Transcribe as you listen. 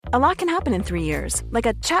A lot can happen in 3 years, like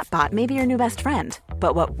a chatbot may be your new best friend.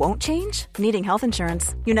 But what won't change? Needing health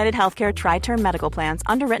insurance. United Healthcare Tri-Term Medical Plans,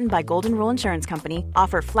 underwritten by Golden Rule Insurance Company,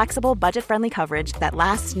 offer flexible, budget-friendly coverage that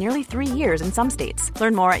lasts nearly 3 years in some states.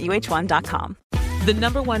 Learn more at uh1.com. The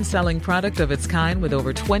number one selling product of its kind with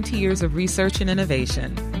over 20 years of research and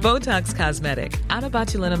innovation. Botox Cosmetic, out of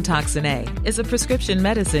botulinum toxin A, is a prescription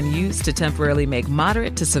medicine used to temporarily make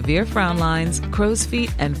moderate to severe frown lines, crow's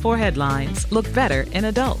feet, and forehead lines look better in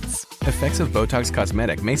adults. Effects of Botox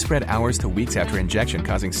Cosmetic may spread hours to weeks after injection,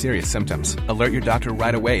 causing serious symptoms. Alert your doctor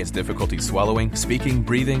right away as difficulty swallowing, speaking,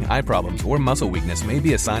 breathing, eye problems, or muscle weakness may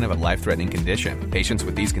be a sign of a life-threatening condition. Patients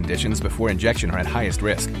with these conditions before injection are at highest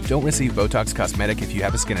risk. Don't receive Botox Cosmetic if you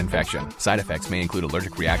have a skin infection. Side effects may include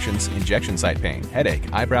allergic reactions, injection site pain, headache,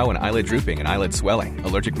 eyebrow and eyelid drooping, and eyelid swelling.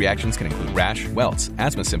 Allergic reactions can include rash, welts,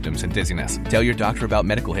 asthma symptoms, and dizziness. Tell your doctor about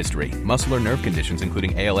medical history, muscle or nerve conditions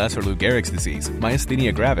including ALS or Lou Gehrig's disease,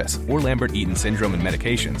 myasthenia gravis, or Lambert-Eaton syndrome, and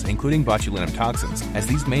medications, including botulinum toxins, as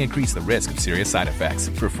these may increase the risk of serious side effects.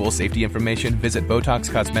 For full safety information, visit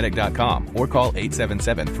BotoxCosmetic.com or call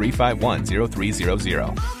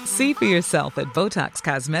 877-351-0300. See for yourself at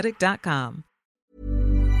BotoxCosmetic.com.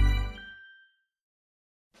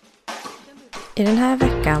 I den här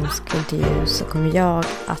veckans intervju så kommer jag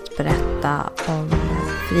att berätta om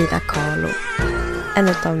Frida Kahlo, en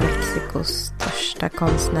av Mexikos största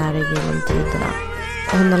konstnärer genom tiderna.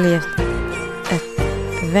 Och hon har levt ett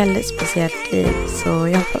väldigt speciellt liv, så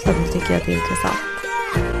jag hoppas att ni tycker att det är intressant.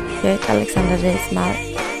 Jag heter Alexandra Reismar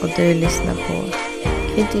och du lyssnar på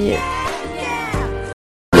Intervju.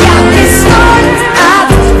 Jag är stolt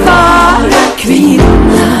att vara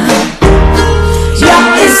kvinna.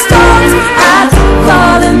 Jag är stolt att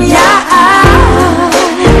vara den jag är.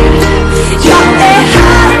 Jag är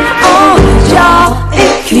här och jag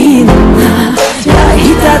är kvinna. Jag har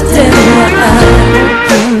hittat den jag är.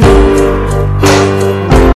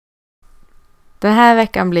 Den här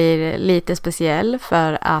veckan blir lite speciell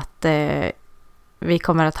för att vi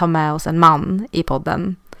kommer att ha med oss en man i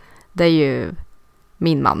podden. Det är ju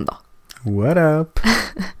min man då. What up?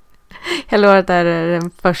 Jag lovar att det är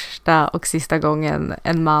den första och sista gången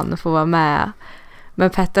en man får vara med. Men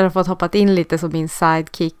Petter har fått hoppat in lite som min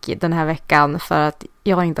sidekick den här veckan för att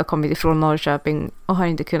jag inte har kommit ifrån Norrköping och har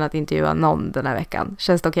inte kunnat intervjua någon den här veckan.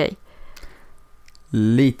 Känns det okej?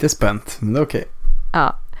 Lite spänt, men det är okej.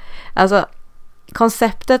 Ja, alltså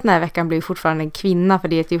konceptet den här veckan blir fortfarande en kvinna, för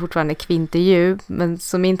det är ju fortfarande kvintervju. Men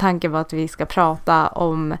så min tanke var att vi ska prata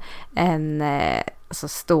om en alltså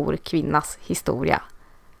stor kvinnas historia.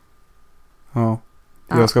 Ja,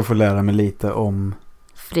 jag ska få lära mig lite om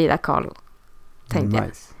Frida Kahlo, tänkte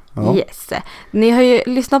nice. Ja. Yes. Ni har ju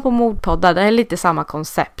lyssnat på mordpoddar. Det är lite samma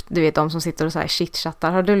koncept. Du vet, de som sitter och så här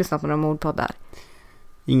chitchattar. Har du lyssnat på några mordpoddar?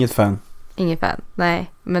 Inget fan. Ingen fan?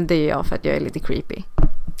 Nej, men det är jag för att jag är lite creepy.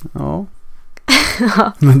 Ja.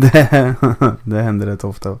 Men det händer rätt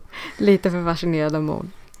ofta. Lite för fascinerad av mord.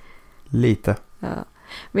 Lite. Ja.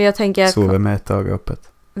 Men jag tänker att sover med ett öga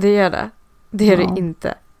öppet. det gör det. Det gör det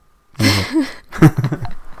inte.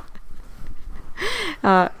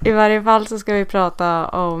 Ja, i varje fall så ska vi prata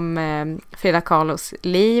om Frida Kahlos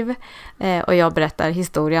liv. Och jag berättar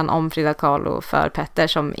historien om Frida Kahlo för Petter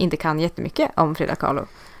som inte kan jättemycket om Frida Kahlo.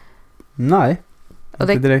 Nej,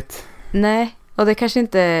 inte direkt. Nej, och det kanske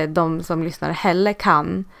inte de som lyssnar heller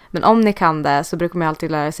kan. Men om ni kan det så brukar man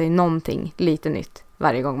alltid lära sig någonting lite nytt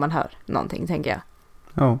varje gång man hör någonting, tänker jag.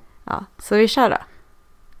 Ja. Ja, så vi kör då.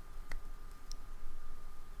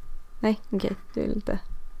 Nej, okej. Du är lite...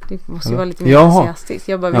 Du måste ju vara lite mer entusiastisk.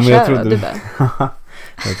 Jag bara, vi kör då. Du bara...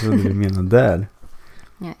 Jag trodde du menade där.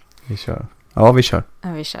 Nej. Vi kör. Ja, vi kör.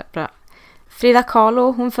 Ja, vi kör. Bra. Frida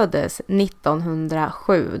Kahlo, hon föddes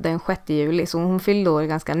 1907, den 6 juli. Så hon fyllde år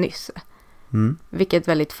ganska nyss. Mm. Vilket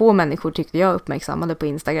väldigt få människor tyckte jag uppmärksammade på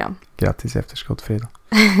Instagram. Grattis efterskott, Frida.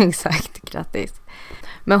 Exakt, grattis.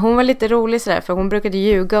 Men hon var lite rolig sådär, för hon brukade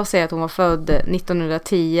ljuga och säga att hon var född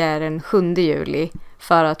 1910, den 7 juli.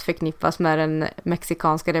 För att förknippas med den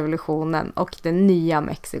mexikanska revolutionen och det nya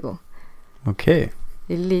Mexiko. Okej.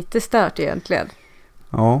 Det är lite stört egentligen.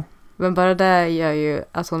 Ja. Men bara det gör ju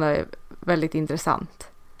att hon är väldigt intressant.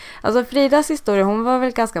 Alltså Fridas historia, hon var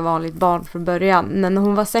väl ganska vanligt barn från början. Men när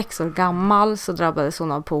hon var 6 år gammal så drabbades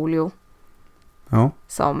hon av polio. Ja.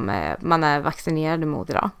 Som man är vaccinerad mot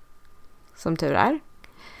idag. Som tur är.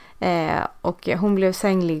 Och hon blev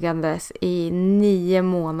sängliggandes i 9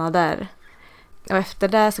 månader. Och efter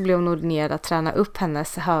det så blev hon ordinerad att träna upp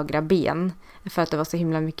hennes högra ben. För att det var så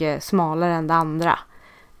himla mycket smalare än det andra.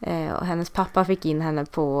 Och hennes pappa fick in henne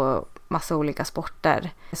på massa olika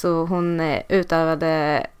sporter. Så hon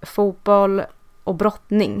utövade fotboll och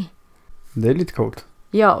brottning. Det är lite coolt.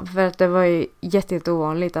 Ja, för att det var ju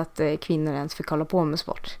jätteovanligt att kvinnor ens fick hålla på med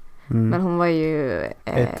sport. Men hon var ju...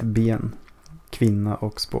 Ett ben, kvinna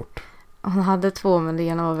och sport. Hon hade 2, men det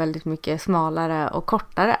ena var väldigt mycket smalare och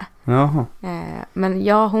kortare. Jaha. Men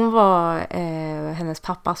ja, hon var hennes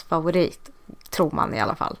pappas favorit, tror man i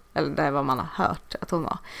alla fall. Eller det är vad man har hört att hon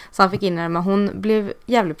var. Så han fick in henne, men hon blev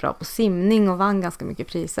jävligt bra på simning och vann ganska mycket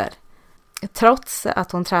priser. Trots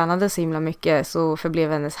att hon tränade så himla mycket så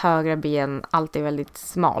förblev hennes högra ben alltid väldigt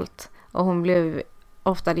smalt. Och hon blev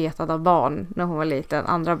ofta retad av barn när hon var liten,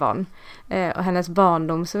 andra barn. Och hennes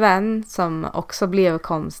barndomsvän som också blev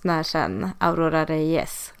konstnär sen, Aurora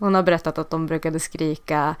Reyes. Hon har berättat att de brukade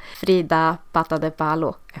skrika Frida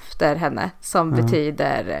Kahlo efter henne. Som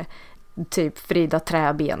betyder typ Frida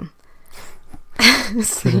Träben.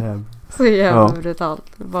 Så jävla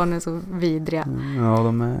brutalt. Barn är så vidriga. Ja,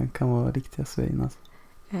 de kan vara riktiga svin alltså.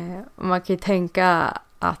 Man kan ju tänka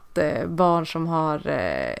att barn som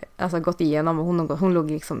har gått igenom, och hon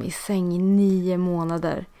låg liksom i säng i 9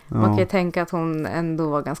 månader. Ja. Man kan ju tänka att hon ändå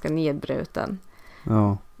var ganska nedbruten.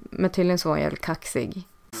 Ja. Men tydligen så var hon jävligt kaxig.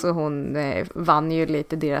 Så hon vann ju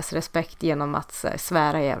lite deras respekt genom att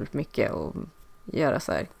svära jävligt mycket och göra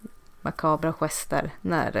så här makabra gester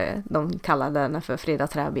när de kallade henne för Frida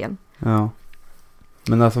Träben. Ja.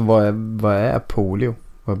 Men alltså vad är polio?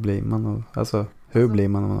 Vad blir man? Alltså hur blir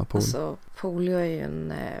man om man har polio? Alltså polio är ju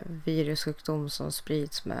en virussjukdom som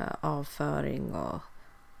sprids med avföring och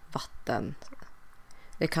vatten.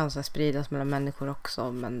 Det kan så spridas mellan människor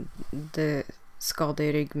också, men det skadar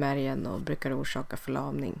ju ryggmärgen och brukar orsaka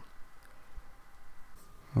förlamning.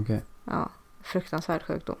 Okej. Ja, fruktansvärd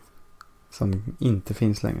sjukdom. Som inte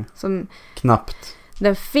finns längre. Som knappt.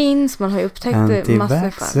 Den finns, man har ju upptäckt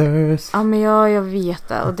Anti-vaxxers. Ja, men jag vet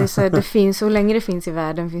det. Och det är så här, det finns, så länge det finns i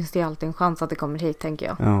världen finns det ju alltid en chans att det kommer hit, tänker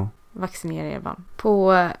jag. Ja. Vaccinera er barn.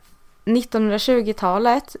 På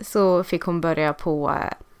 1920-talet så fick hon börja på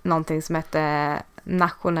någonting som hette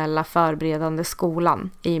Nationella förberedande skolan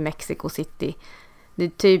i Mexico City. Det är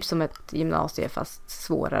typ som ett gymnasium fast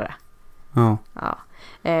svårare. Ja. Ja.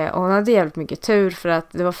 Och hon hade jävligt mycket tur för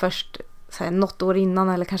att det var först så här, något år innan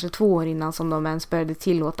eller kanske 2 år innan som de ens började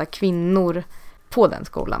tillåta kvinnor på den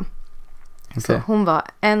skolan. Okay. Så hon var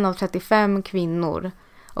en av 35 kvinnor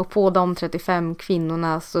och på de 35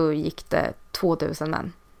 kvinnorna så gick det 2000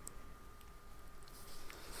 män.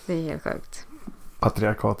 Det är helt sjukt.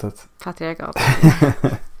 Patriarkatet.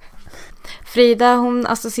 Frida, hon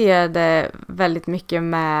associerade väldigt mycket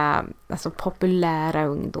med alltså, populära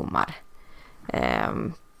ungdomar.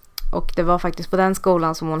 Och det var faktiskt på den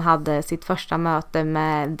skolan som hon hade sitt första möte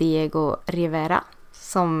med Diego Rivera.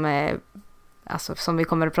 Som vi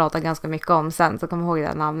kommer att prata ganska mycket om sen, så kommer jag ihåg det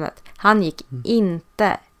här namnet. Han gick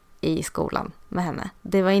inte i skolan med henne.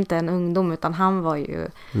 Det var inte en ungdom utan han var ju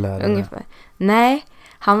lärare. Ungefär. Nej,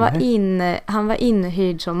 han var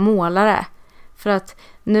inhyrd som målare. För att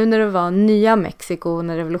nu när det var nya Mexiko,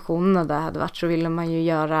 när revolutionen där hade varit, så ville man ju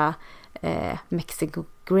göra Mexico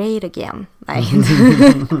great again. Nej.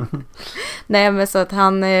 Nej, men så att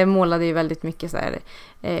han målade ju väldigt mycket så här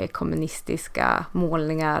kommunistiska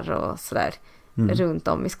målningar och sådär runt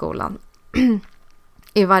om i skolan.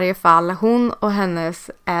 I varje fall hon och hennes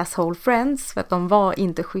asshole friends, för att de var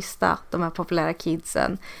inte schyssta, de här populära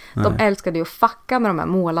kidsen. Nej. De älskade ju att fucka med de här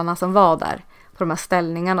målarna som var där på de här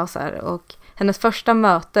ställningarna och så här. Och hennes första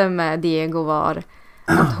möte med Diego var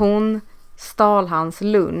att hon stal hans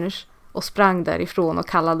lunch och sprang därifrån och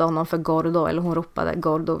kallade honom för Gordo, eller hon ropade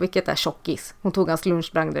Gordo, vilket är tjockis. Hon tog hans lunch,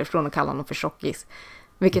 sprang därifrån och kallade honom för tjockis.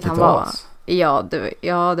 Vilket han var. Ja,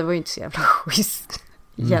 det var ju inte så jävla schysst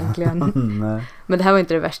egentligen. Men det här var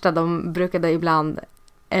inte det värsta. De brukade ibland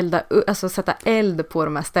sätta eld på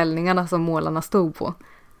de här ställningarna som målarna stod på.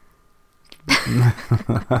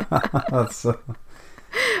 Alltså.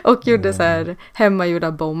 Och gjorde så här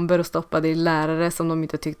hemmagjorda bomber och stoppade i lärare som de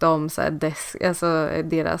inte tyckte om, så här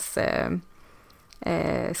deras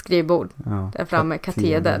skrivbord. Ja, där framme,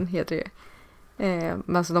 katedern heter det.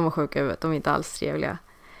 Men alltså de var sjuka över att de var inte alls trevliga.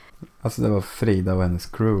 Alltså det var Frida och hennes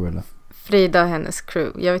crew, eller? Frida och hennes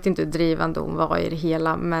crew. Jag vet inte hur drivande hon var i det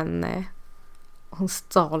hela, men hon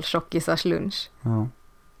stal tjockisars lunch. Ja.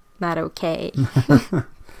 Not okay.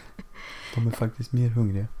 De är faktiskt mer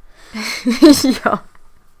hungriga. Ja.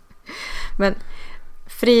 Men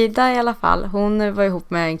Frida i alla fall, hon var ihop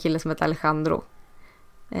med en kille som heter Alejandro.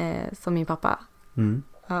 Som min pappa. Mm.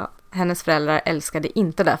 Ja, hennes föräldrar älskade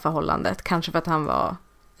inte det förhållandet. Kanske för att han var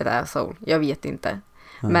ett asshole. Jag vet inte.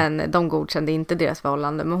 Men de godkände inte deras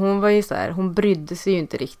förhållande. Men hon var ju så här, hon brydde sig ju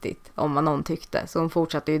inte riktigt om vad någon tyckte. Så hon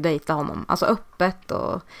fortsatte ju dejta honom. Alltså öppet,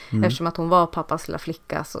 och eftersom att hon var pappas lilla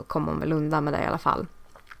flicka så kom hon väl undan med det i alla fall.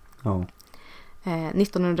 Ja.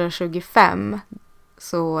 1925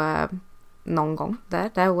 så någon gång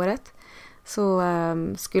det året så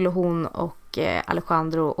skulle hon och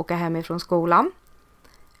Alejandro åka hem ifrån skolan.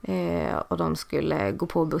 Och de skulle gå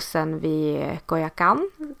på bussen vid Coyoacán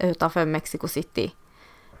utanför Mexico City.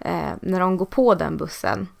 När de går på den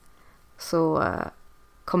bussen så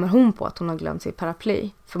kommer hon på att hon har glömt sitt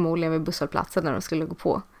paraply. Förmodligen vid busshållplatsen när de skulle gå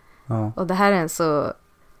på. Ja. Och det här är en så...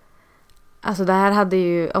 Alltså det här hade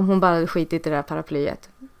ju... Om hon bara hade skitit i det där paraplyet.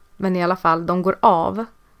 Men i alla fall, de går av.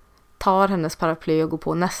 Tar hennes paraply och går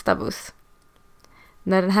på nästa buss.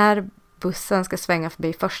 När den här bussen ska svänga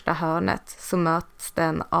förbi första hörnet så möts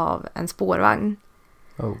den av en spårvagn.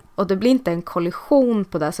 Oh. Och det blir inte en kollision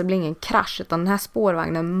på det, så det blir ingen krasch, utan den här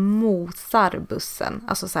spårvagnen mosar bussen.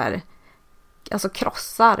 Alltså så här, alltså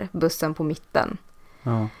krossar bussen på mitten.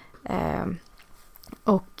 Oh.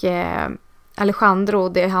 Alejandro,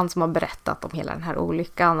 det är han som har berättat om hela den här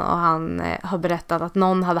olyckan, och han har berättat att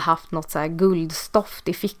någon hade haft något så här guldstoft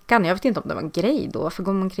i fickan. Jag vet inte om det var en grej då. Varför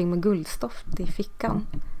går man omkring med guldstoft i fickan?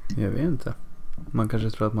 Jag vet inte. Man kanske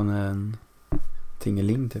tror att man är en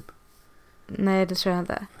tingeling typ. Nej, det tror jag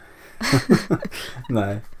inte.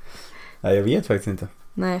 Nej, jag vet faktiskt inte.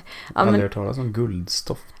 Nej. Jag har aldrig hört talas om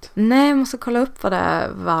guldstoft. Nej, jag måste kolla upp vad det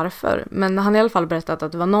är, varför. Men han har i alla fall berättat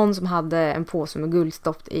att det var någon som hade en påse med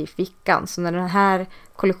guldstoft i fickan. Så när den här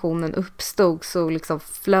kollisionen uppstod så liksom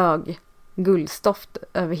flög guldstoft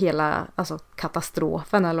över hela, alltså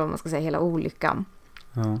katastrofen, eller vad man ska säga, hela olyckan.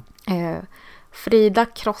 Ja. Frida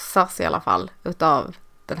krossas i alla fall utav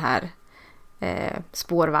den här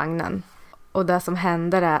spårvagnen. Och det som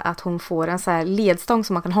händer är att hon får en så här ledstång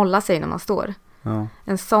som man kan hålla sig när man står. Ja.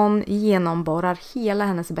 En sån genomborrar hela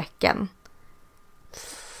hennes bäcken.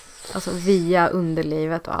 Alltså via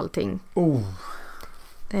underlivet och allting.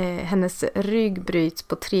 Hennes rygg bryts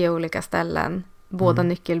på 3 olika ställen. Båda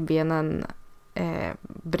nyckelbenen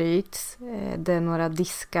bryts. Det är några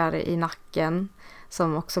diskar i nacken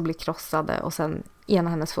som också blir krossade. Och sen ena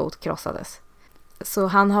hennes fot krossades. Så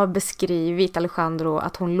han har beskrivit, Alejandro,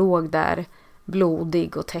 att hon låg där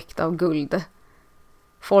blodig och täckt av guld.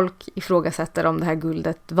 Folk ifrågasätter om det här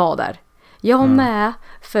guldet var där. Jag med,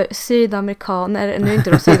 för sydamerikaner, nu är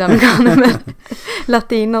inte de sydamerikaner men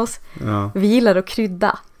latinos, vi gillar att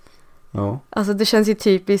krydda. Ja. Alltså det känns ju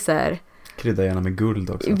typiskt så här. Krydda gärna med guld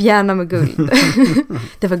också. Gärna med guld.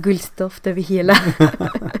 Det var guldstoft över hela.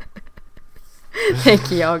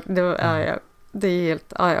 Tänker jag. Det var, det är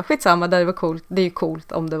helt, skitsamma, det var coolt. Det är ju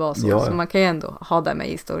coolt om det var så. Ja. Så man kan ju ändå ha det med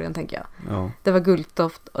i historien, tänker jag. Ja. Det var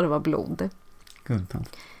guldstoft och det var blod.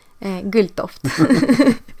 Guldtoft.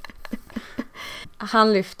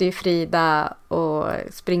 Han lyfter ju Frida och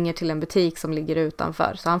springer till en butik som ligger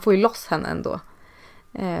utanför. Så han får ju loss henne ändå.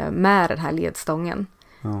 Med den här ledstången.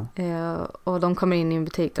 Ja. Och de kommer in i en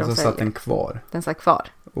butik där och de så satt den kvar. Den satt kvar.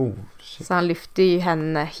 Shit. Så han lyfter ju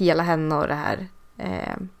hela henne och det här,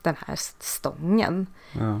 den här stången.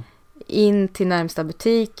 Ja. In till närmsta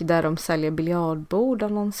butik där de säljer biljardbord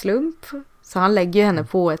av någon slump. Så han lägger ju henne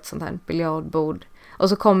på ett sånt här biljardbord. Och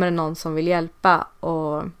så kommer det någon som vill hjälpa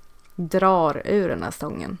och drar ur den här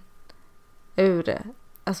stången.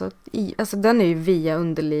 Alltså den är ju via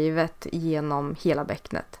underlivet genom hela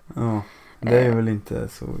bäcknet. Ja, det är väl inte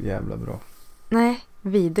så jävla bra. Nej,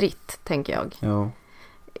 vidrigt tänker jag. Ja.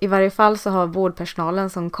 I varje fall så har vårdpersonalen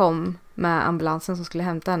som kom med ambulansen som skulle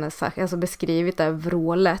hämta henne alltså beskrivit det här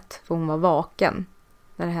vrålet, för hon var vaken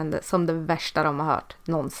när det hände, som det värsta de har hört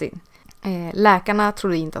någonsin. Läkarna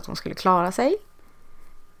trodde inte att hon skulle klara sig.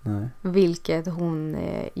 Nej. Vilket hon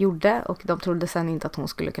gjorde, och de trodde sen inte att hon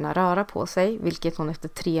skulle kunna röra på sig, vilket hon efter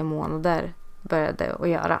 3 månader började att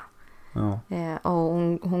göra. Ja. Och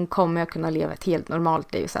hon kommer att kunna leva ett helt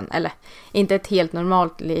normalt liv sen, eller inte ett helt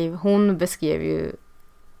normalt liv, hon beskrev ju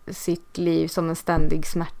sitt liv som en ständig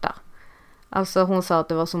smärta. Alltså hon sa att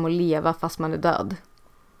det var som att leva fast man är död.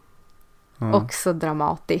 Ja. Också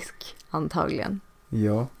dramatisk antagligen.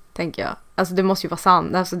 Ja. Tänker jag. Alltså det måste ju vara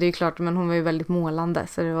sant. Alltså det är ju klart, men hon var ju väldigt målande.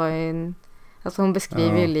 Så det var ju alltså hon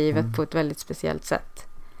beskriver ju livet på ett väldigt speciellt sätt.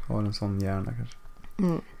 Har en sån hjärna kanske.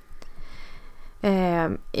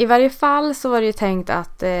 I varje fall så var det ju tänkt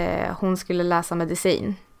att hon skulle läsa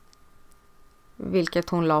medicin. Vilket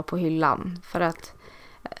hon la på hyllan. För att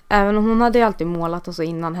även om hon hade ju alltid målat och så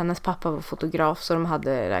innan. Hennes pappa var fotograf, så de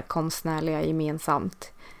hade det där konstnärliga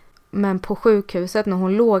gemensamt. Men på sjukhuset när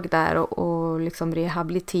hon låg där och liksom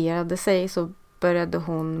rehabiliterade sig, så började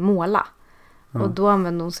hon måla. Och då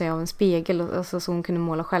använde hon sig av en spegel, alltså, så hon kunde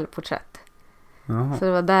måla självporträtt. Så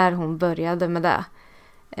det var där hon började med det.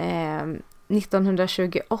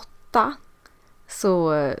 1928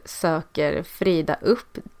 så söker Frida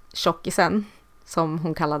upp tjockisen som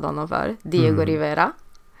hon kallade honom för, Diego Rivera.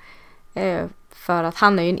 För att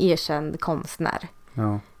han är ju en erkänd konstnär.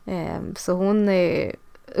 Ja. Så hon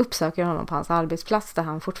uppsöker honom på hans arbetsplats där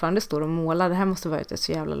han fortfarande står och målar. Det här måste vara ett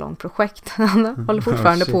så jävla långt projekt. Han håller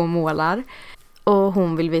fortfarande på och målar. Och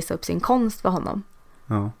hon vill visa upp sin konst för honom.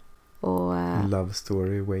 Ja. Och, love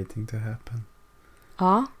story waiting to happen.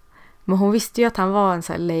 Ja. Men hon visste ju att han var en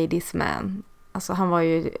sån här ladies man. Alltså han var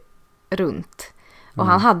ju runt. Och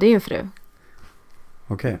han hade ju en fru.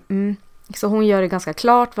 Okej. Så hon gör det ganska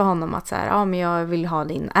klart för honom att så här, ja men jag vill ha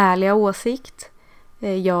din ärliga åsikt.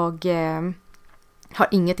 Jag har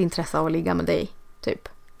inget intresse av att ligga med dig. Typ.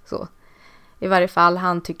 Så. I varje fall,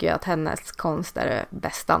 han tycker ju att hennes konst är det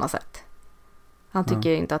bästa han har sett. Han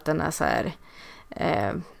tycker inte att den är så här...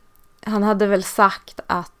 han hade väl sagt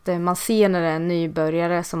att man ser när det är en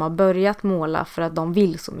nybörjare som har börjat måla för att de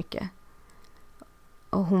vill så mycket.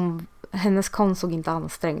 Och hennes konst såg inte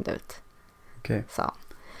ansträngd ut. Okej. Så.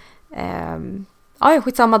 Ja,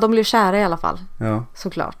 skitsamma. De blev kära i alla fall. Ja.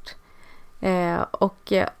 Såklart.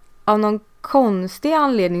 Och av någon konstig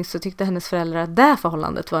anledning så tyckte hennes föräldrar att det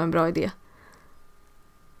förhållandet var en bra idé.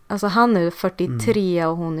 Alltså han är 43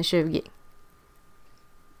 och hon är 20.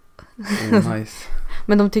 Nice.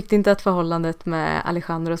 Men de tyckte inte att förhållandet med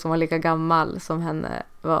Alejandro som var lika gammal som henne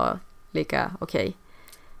var lika okej.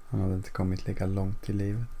 Han hade inte kommit lika långt i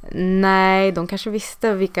livet. Nej, de kanske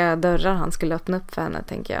visste vilka dörrar han skulle öppna upp för henne,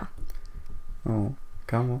 tänker jag. Ja,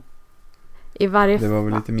 kan vara. I varje Det var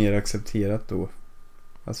väl lite mer accepterat då.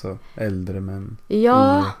 Alltså äldre män,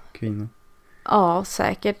 yngre kvinnor. Ja,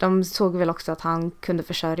 säkert. De såg väl också att han kunde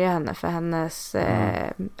försörja henne för hennes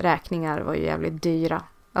räkningar var ju jävligt dyra.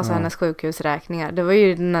 Alltså hennes sjukhusräkningar. Det var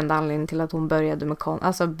ju den enda anledningen till att hon började med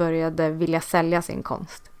började vilja sälja sin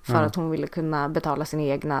konst. För att hon ville kunna betala sina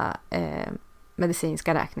egna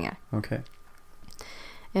medicinska räkningar. Okej.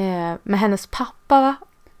 Men hennes pappa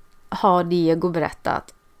har Diego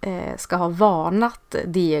berättat ska ha varnat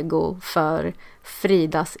Diego för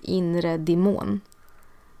Fridas inre demon.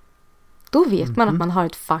 Då vet man att man har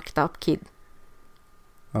ett fucked up kid.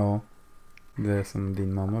 Ja. Det är som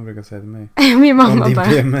din mamma brukar säga till mig. Min mamma om bara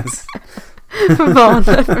din PMS.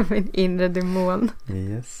 varnar för min inre demon.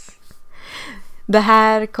 Yes. Det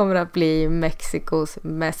här kommer att bli Mexikos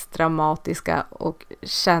mest dramatiska och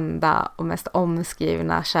kända och mest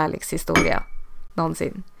omskrivna kärlekshistoria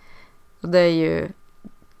någonsin. Och det är ju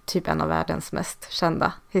typ en av världens mest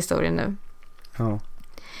kända historier nu. Ja.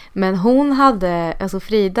 Men alltså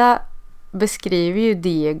Frida beskriver ju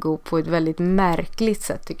Diego på ett väldigt märkligt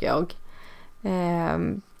sätt, tycker jag.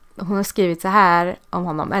 Hon har skrivit så här om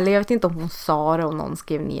honom, eller jag vet inte om hon sa det och någon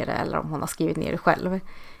skrev ner det eller om hon har skrivit ner det själv.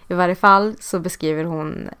 I varje fall så beskriver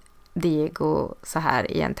hon Diego så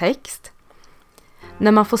här i en text.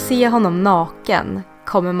 När man får se honom naken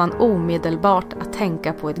kommer man omedelbart att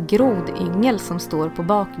tänka på ett grodyngel som står på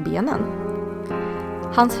bakbenen.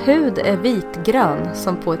 Hans hud är vitgrön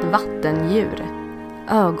som på ett vattendjur.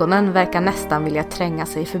 Ögonen verkar nästan vilja tränga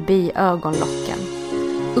sig förbi ögonlocken.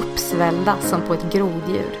 Uppsvällda som på ett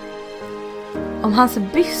groddjur. Om hans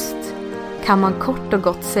byst kan man kort och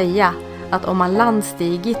gott säga att om man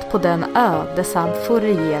landstigit på den ö där Sanfo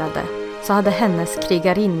regerade så hade hennes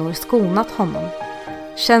krigarinnor skonat honom.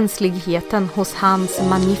 Känsligheten hos hans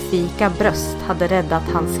magnifika bröst hade räddat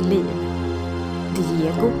hans liv.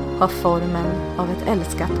 Diego har formen av ett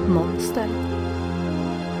älskat monster.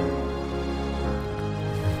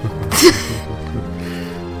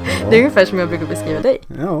 Det är ungefär som jag brukar beskriva dig.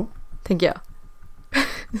 Ja. Tänker jag.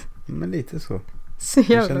 Men lite så. Så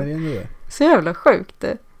Jag känner igen det. Så jävla sjukt.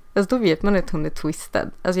 Alltså då vet man att hon är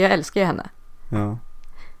twisted. Alltså jag älskar ju henne. Ja.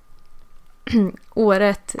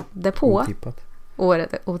 Året därpå.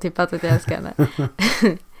 Otippat att jag älskar henne.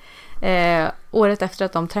 Året efter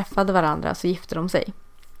att de träffade varandra så gifte de sig.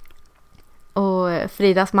 Och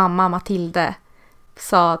Fridas mamma Matilde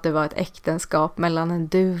sa att det var ett äktenskap mellan en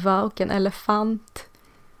duva och en elefant.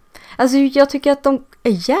 Alltså jag tycker att de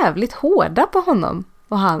är jävligt hårda på honom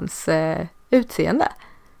och hans utseende.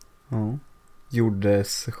 Ja.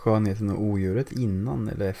 Gjordes skönheten och odjuret innan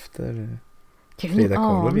eller efter Frida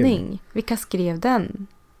Kahlo? Vilka skrev den?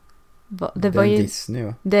 Det var ju Disney,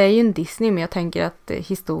 va? Det är ju en Disney, men jag tänker att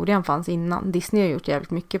historien fanns innan. Disney har gjort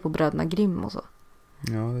jävligt mycket på Bröderna Grimm och så.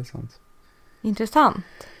 Ja, det är sant. Intressant.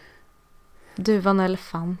 Duvan och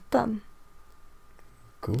elefanten.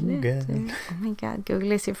 Google. Oh my god,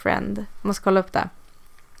 Google is your friend. Jag måste kolla upp det.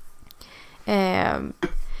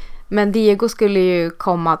 Men Diego skulle ju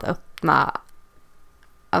komma att öppna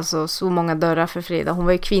alltså så många dörrar för Frida. Hon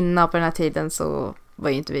var ju kvinna och på den här tiden så var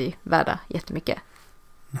ju inte vi värda jättemycket.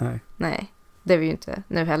 Nej. Nej, det är vi ju inte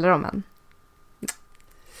nu heller om än.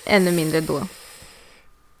 Ännu mindre då.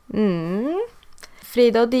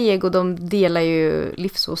 Frida och Diego, de delar ju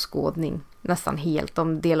livsåskådning nästan helt.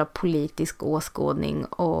 De delar politisk åskådning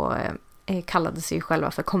och kallade sig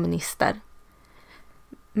själva för kommunister.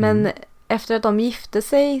 Men efter att de gifte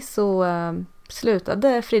sig så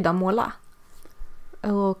slutade Frida måla.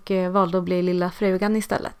 Och valde att bli lilla frugan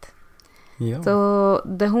istället. Ja. Så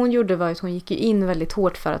det hon gjorde var att hon gick in väldigt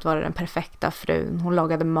hårt för att vara den perfekta frun. Hon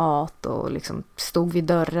lagade mat och liksom stod vid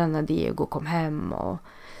dörren när Diego kom hem. Och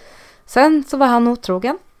sen så var han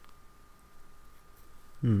otrogen.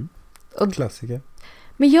 Klassiker.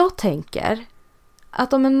 Men jag tänker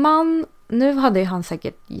att om en man, nu hade ju han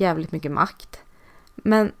säkert jävligt mycket makt.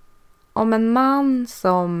 Men om en man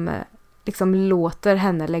som liksom låter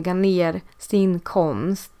henne lägga ner sin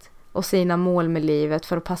konst och sina mål med livet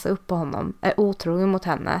för att passa upp på honom är otrogen mot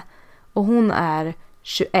henne och hon är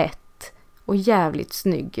 21 och jävligt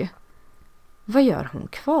snygg. Vad gör hon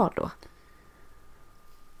kvar då?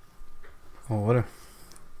 Ja, det.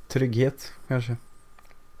 Trygghet kanske.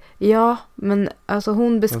 Ja, men alltså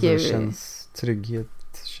hon beskriver... Alltså,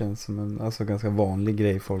 trygghet känns som en ganska vanlig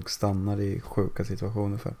grej folk stannar i sjuka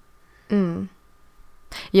situationer för.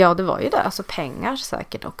 Ja, det var ju det. Alltså pengar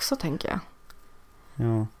säkert också, tänker jag.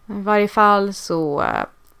 Ja. I varje fall så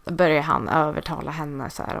börjar han övertala henne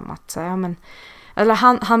så här om att säga, men eller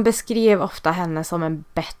han beskrev ofta henne som en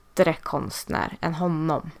bättre konstnär än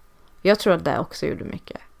honom. Jag tror att det också gjorde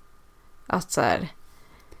mycket. Att så här,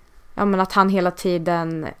 ja, men att han hela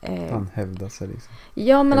tiden han hävdade sig liksom.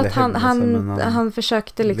 Ja, men eller att han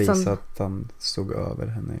försökte liksom visa att han stod över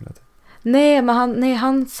henne hela tiden. Nej, men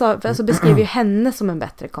han sa, alltså beskrev ju henne som en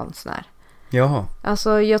bättre konstnär. Jaha.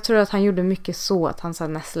 Alltså jag tror att han gjorde mycket så att han så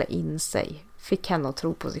nästlade in sig. Fick henne att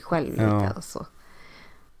tro på sig själv lite alltså.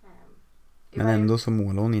 Men ändå så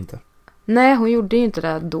målade hon inte. Nej, hon gjorde ju inte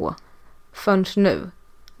det då. Förrän nu.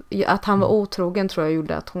 Att han var otrogen tror jag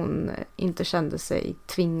gjorde att hon inte kände sig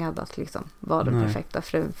tvingad att liksom vara den perfekta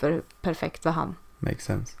frun, för perfekt var han. Makes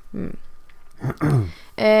sense.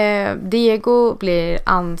 Diego blir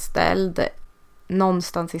anställd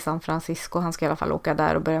någonstans i San Francisco. Han ska i alla fall åka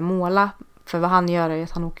där och börja måla. För vad han gör är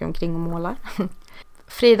att han åker omkring och målar.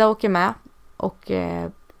 Frida åker med och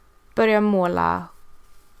börjar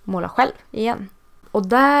måla själv igen. Och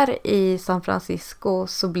där i San Francisco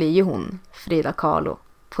så blir ju hon Frida Kahlo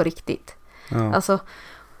på riktigt. Ja. Alltså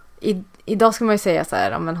idag ska man ju säga så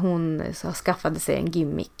här, men hon skaffade sig en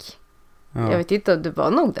gimmick. Ja. Jag vet inte, det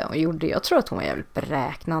var nog det hon gjorde. Jag tror att hon var jävligt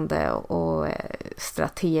beräknande och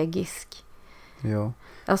strategisk. Ja.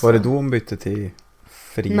 Alltså, var det då hon bytte till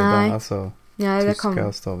Frida? Nej. Alltså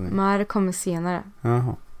tyska stavningen? Nej, det kommer senare.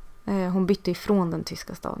 Jaha. Hon bytte ifrån den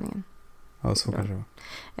tyska stavningen. Ja, så kanske det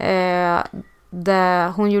var.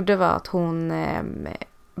 Det hon gjorde var att hon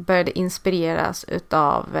började inspireras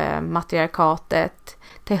utav matriarkatet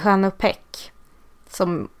Tehuantepec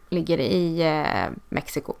som ligger i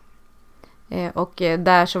Mexiko. Och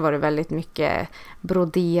där så var det väldigt mycket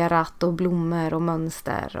broderat och blommor och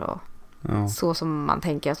mönster och så som man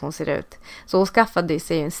tänker att hon ser ut. Så hon skaffade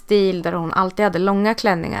sig en stil där hon alltid hade långa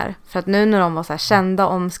klänningar. För att nu när de var så här kända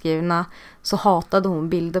och omskrivna så hatade hon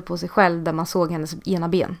bilder på sig själv där man såg hennes ena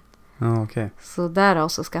ben. Ja, okej. Så därav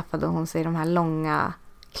så skaffade hon sig de här långa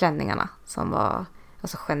klänningarna som var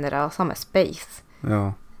alltså generösa med space.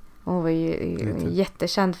 Ja. Hon var ju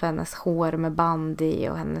jättekänd för hennes hår med band i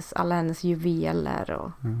och alla hennes juveler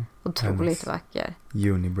och otroligt vacker.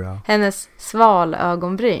 Unibrow. Hennes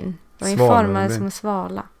svalögonbryn. De var formade som en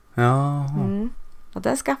svala. Ja. Och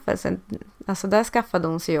där skaffade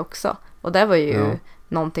hon sig också. Och det var ju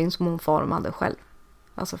någonting som hon formade själv.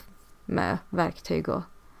 Alltså med verktyg och...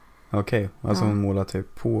 Okej, alltså hon målade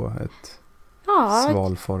typ på ett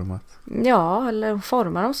svalformat. Ja, eller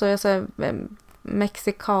formar dem så. Alltså,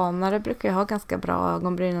 mexikanare brukar ju ha ganska bra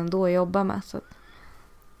ögonbryn ändå att jobba med. Så.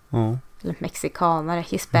 Eller mexikanare,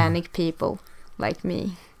 hispanic people like me.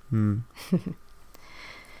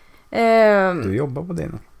 Du jobbar på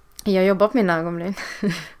dina? Jag jobbar på mina ögonbryn.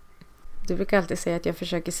 Du brukar alltid säga att jag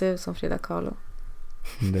försöker se ut som Frida Kahlo.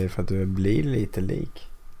 Det är för att du blir lite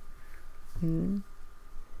lik.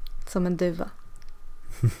 Som en duva.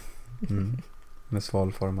 Med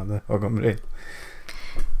svalformade ögonbryn.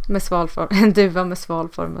 En duva med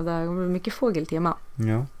svalformade ögonbryn. Mycket fågeltema.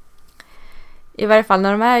 Ja. I varje fall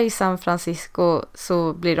när de är i San Francisco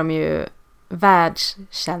så blir de ju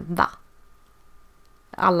världskända.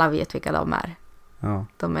 Alla vet vilka de är. Ja.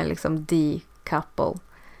 De är liksom the couple.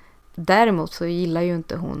 Däremot så gillar ju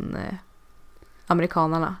inte hon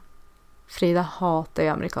amerikanerna. Frida hatar ju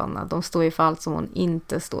amerikanerna. De står ju för allt som hon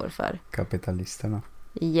inte står för. Kapitalisterna.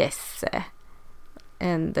 Yes.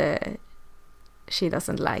 And she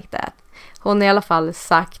doesn't like that. Hon har i alla fall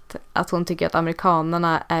sagt att hon tycker att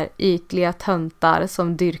amerikanerna är ytliga töntar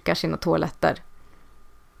som dyrkar sina toaletter.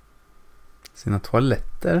 Sina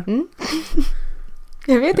toaletter? Mm.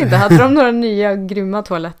 Jag vet inte, hade de några nya grymma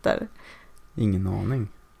toaletter? Ingen aning.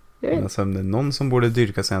 Men alltså, om det är någon som borde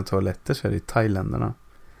dyrka sina toaletter så är det thailändarna.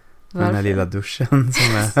 Med den här lilla duschen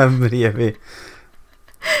som är bredvid.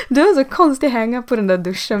 Du har så konstig hänga på den där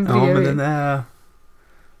duschen bredvid. Ja, men den är...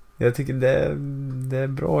 Jag tycker det är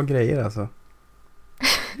bra grejer alltså.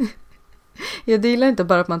 Jag gillar inte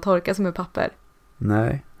bara att man torkar som med papper.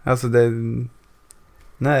 Nej, alltså det...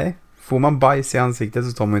 Nej, får man bajs i ansiktet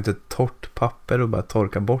så tar man inte torrt papper och bara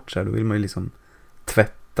torkar bort så här. Då vill man ju liksom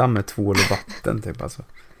tvätta med tvål och vatten typ alltså.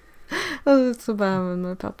 Och så bara använder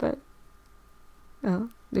man papper. Ja,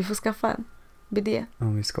 vi får skaffa en bidé. Ja,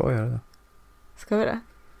 vi ska göra det. Ska vi det?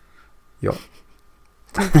 Ja.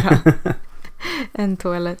 Det är bra. En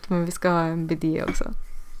toalett, men vi ska ha en bidé också.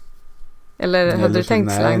 Eller hade du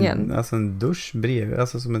tänkt slangen? Nej, alltså en dusch bredvid,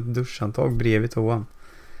 alltså som ett duschhandtag bredvid toan.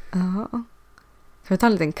 Ja. Kan vi ta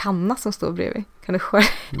en liten kanna som står bredvid? Kan du skära?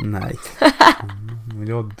 Nej.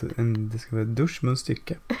 Det ska vara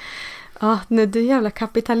duschmunstycke. Ja, nu du är jävla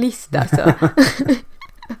kapitalist alltså.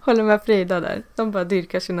 Håller med Frida där. De bara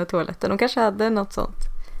dyrkar sina toaletter. De kanske hade något sånt.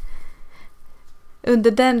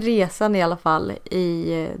 Under den resan i alla fall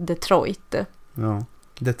i Detroit. Ja,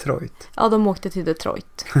 Detroit. Ja, de åkte till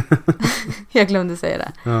Detroit. Jag glömde säga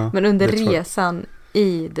det. Ja, men under Detroit. Resan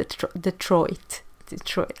i Detroit.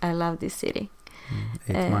 I love this city.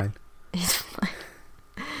 8 mile. 8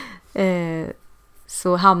 mile.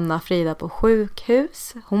 Så hamnar Frida på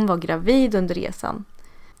sjukhus. Hon var gravid under resan.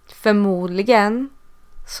 Förmodligen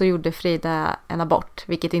så gjorde Frida en abort,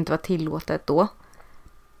 vilket inte var tillåtet då.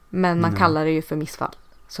 Men man kallar det ju för missfall,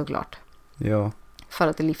 såklart. Ja. För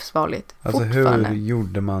att det är livsfarligt. Alltså hur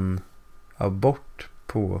gjorde man abort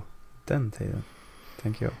på den tiden,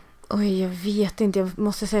 tänker jag? Oj, jag vet inte. Jag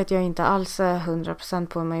måste säga att jag inte alls är 100%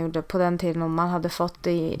 på vad man gjorde på den tiden. Om man hade fått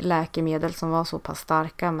i läkemedel som var så pass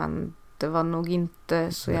starka, men det var nog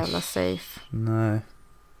inte så jävla safe. Nej.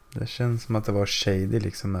 Det känns som att det var shady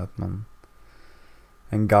liksom, att man...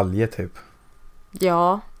 En galge typ.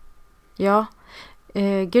 Ja.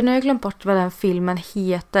 Gud, nu har jag glömt bort vad den filmen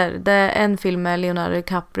heter. Det är en film med Leonardo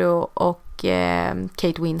DiCaprio och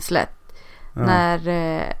Kate Winslet. Ja.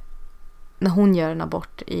 När hon gör en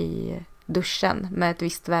abort i duschen med ett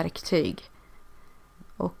visst verktyg.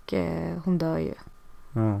 Och hon dör ju.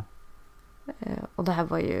 Ja. Och det här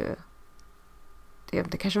var ju...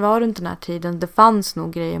 Det kanske var runt den här tiden. Det fanns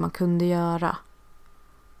nog grejer man kunde göra.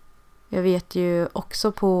 Jag vet ju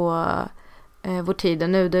också på vår tid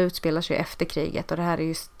nu, det utspelar sig efter kriget. Och det här är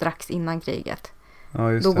ju strax innan kriget.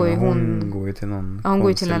 Ja, just då det. går ju hon går ju till någon hon går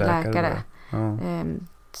ju till en läkare. läkare. Ja.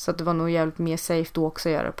 Så att det var nog jävligt mer safe då också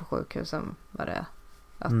att göra det på sjukhusen. Var det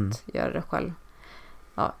att göra det själv.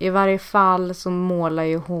 Ja, i varje fall så målar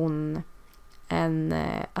ju hon en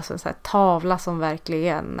så här tavla som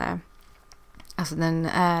verkligen... Alltså den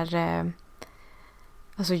är...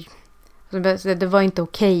 det var inte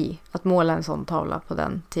okej att måla en sån tavla på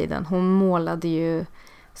den tiden. Hon målade ju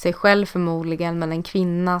sig själv förmodligen, men en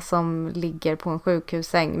kvinna som ligger på en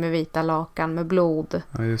sjukhussäng med vita lakan med blod.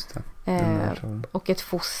 Ja, just det. Och ett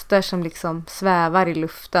foster som liksom svävar i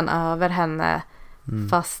luften över henne,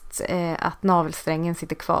 fast att navelsträngen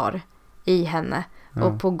sitter kvar i henne. Ja.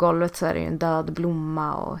 Och på golvet så är det ju en död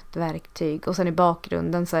blomma och ett verktyg. Och sen i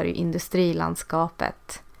bakgrunden så är det ju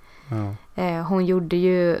industrilandskapet. Ja. Hon gjorde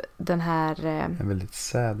ju den här... En väldigt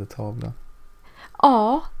sad tavla.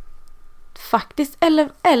 Ja, faktiskt.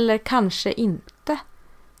 Eller kanske inte.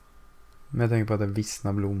 Men jag tänker på att det är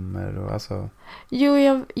vissna blommor och alltså...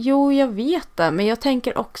 Jo, jag vet det. Men jag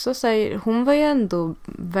tänker också så här, hon var ju ändå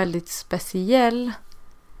väldigt speciell.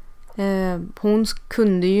 Hon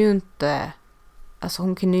kunde ju inte... Alltså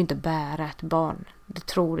hon kunde ju inte bära ett barn. Det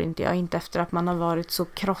tror inte jag. Inte efter att man har varit så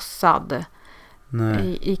krossad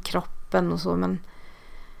i kroppen och så. Men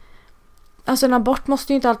alltså en abort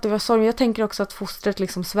måste ju inte alltid vara sorg. Jag tänker också att fostret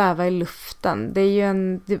liksom svävar i luften. Det är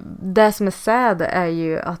ju det som är sad är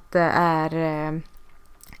ju att det är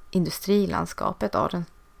industrilandskapet av den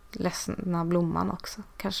ledsna blomman också,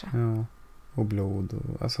 kanske. Ja, och blod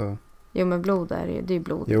och alltså... Jo, men blod är ju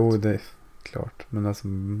blod. Jo, det är klart. Men alltså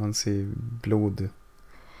man ser blod.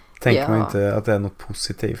 Tänker man inte att det är något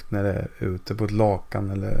positivt när det är ute på ett lakan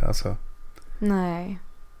eller alltså... Nej.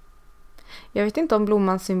 Jag vet inte om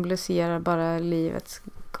blomman symboliserar bara livets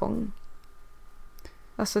gång.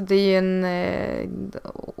 Alltså det är ju en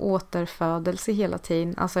återfödelse hela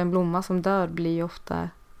tiden. Alltså en blomma som dör blir ju ofta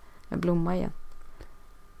en blomma igen.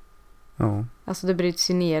 Ja. Alltså det bryts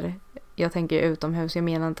ju ner jag tänker utomhus. Jag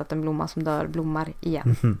menar inte att en blomma som dör blommar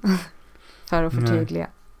igen. För att förtydliga.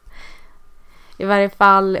 I varje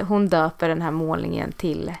fall, hon döper den här målningen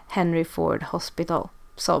till Henry Ford Hospital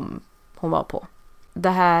som hon var på. Det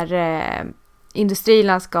här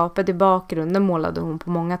industrilandskapet i bakgrunden målade hon på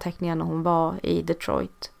många teckningar när hon var i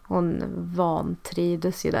Detroit. Hon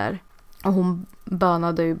vantrivdes ju där. Och hon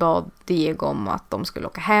bönade ju bad Diego om att de skulle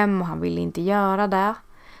åka hem och han ville inte göra det.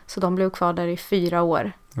 Så de blev kvar där i 4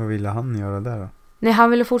 år. Vad ville han göra där då? Nej,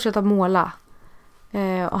 han ville fortsätta måla.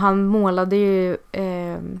 Och han målade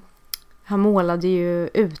ju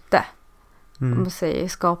ute. Om man säger,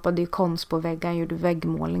 skapade ju konst på väggen, gjorde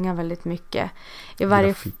väggmålningar väldigt mycket.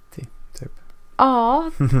 Graffiti, typ.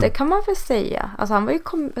 Ja, det kan man väl säga. Alltså han var ju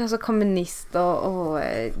kommunist och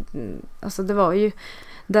alltså det var ju,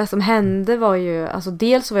 det som hände var ju, alltså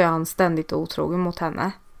dels var ju han ständigt otrogen mot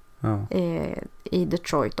henne. Ja. I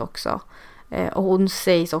Detroit också. Och hon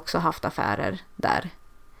sägs också haft affärer där.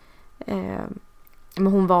 Men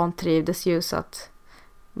hon vantrivdes ju så att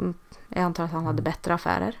jag antar att han hade bättre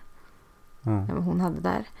affärer än vad hon hade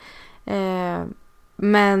där.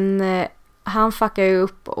 Men han fuckade ju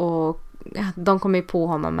upp och de kom ju på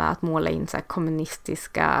honom med att måla in så här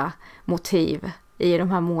kommunistiska motiv i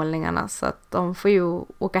de här målningarna, så att de får ju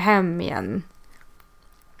åka hem igen.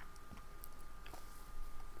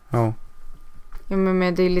 Ja. Ja,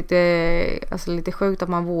 men det är lite sjukt att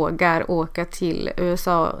man vågar åka till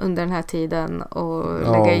USA under den här tiden och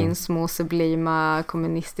lägga in små sublima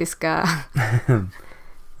kommunistiska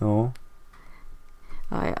Ja.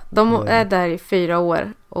 Ja. De är där i 4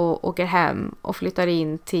 år och åker hem och flyttar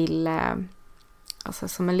in till alltså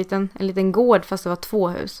som en liten gård, fast det var 2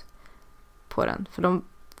 hus på den. För de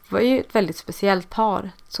var ju ett väldigt speciellt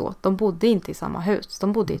par. Så de bodde inte i samma hus.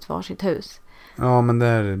 De bodde i ett varsitt hus. Ja, men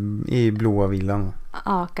där i blåa villan.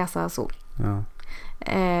 Ja, Casa Azul. Ja.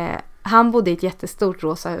 Han bodde i ett jättestort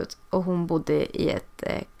rosa hus och hon bodde i ett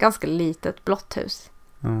ganska litet blått hus.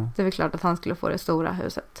 Ja. Det är väl klart att han skulle få det stora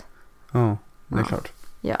huset. Ja, det är klart.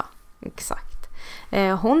 Ja, exakt.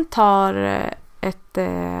 Hon tar ett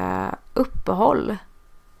uppehåll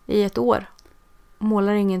i 1 år.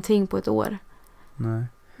 Målar ingenting på 1 år. Nej.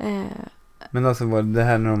 Men alltså var det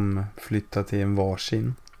här när de flyttade till en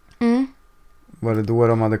varsin? Var det då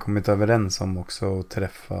de hade kommit överens om också att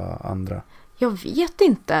träffa andra? Jag vet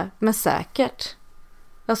inte, men säkert.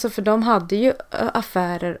 Alltså för de hade ju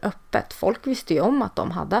affärer öppet. Folk visste ju om att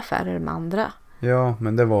de hade affärer med andra. Ja,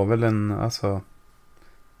 men det var väl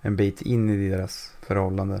en bit in i deras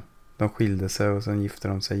förhållande. De skilde sig och sen gifte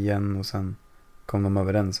de sig igen och sen kom de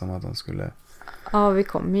överens om att de skulle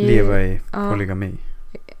leva i polygami.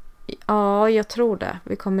 Ja, jag tror det.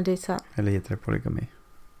 Vi kommer dit sen. Eller heter det polygami?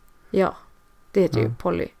 Ja, det heter ju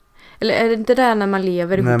poly. Eller är det inte där när man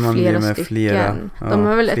lever ihop flera stycken? De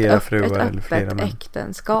har väl ett öppet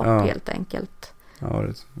äktenskap helt enkelt. Ja,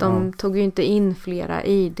 de tog ju inte in flera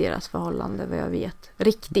i deras förhållande, vad jag vet.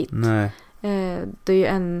 Riktigt. Nej. Det är ju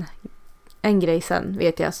en grej sen,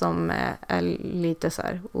 vet jag, som är lite så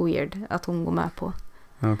här weird att hon går med på.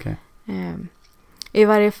 Okej. I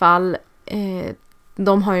varje fall,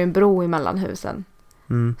 de har ju en bro emellan husen.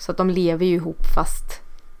 Så att de lever ju ihop fast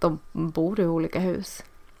de bor i olika hus.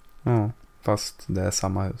 Ja, fast det är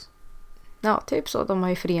samma hus. Ja, typ så. De har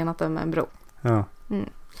ju förenat dem med en bro. Ja.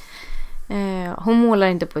 Hon målar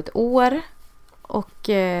inte på 1 år. Och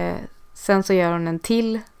sen så gör hon en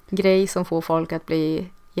till grej som får folk att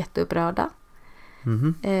bli jätteupprörda.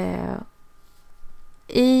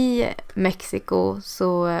 I Mexiko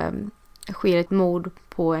så sker ett mord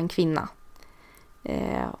på en kvinna.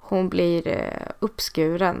 Hon blir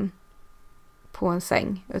uppskuren på en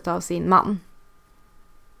säng utav sin man.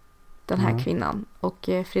 Den här kvinnan. Och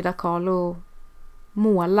Frida Kahlo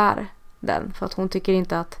målar den. För att hon tycker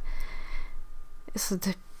inte att så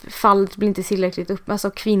typ, fallet blir inte tillräckligt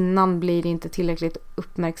alltså kvinnan blir inte tillräckligt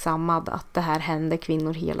uppmärksammad att det här händer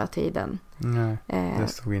kvinnor hela tiden. Nej, det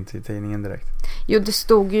stod inte i tidningen direkt. Jo, det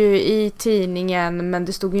stod ju i tidningen, men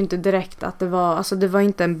det stod ju inte direkt att det var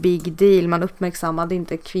inte en big deal. Man uppmärksammade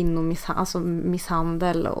inte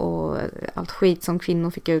misshandel och allt skit som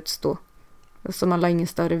kvinnor fick utstå. Så man la ingen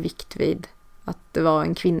större vikt vid att det var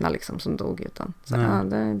en kvinna liksom som dog, utan så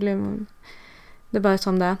det bara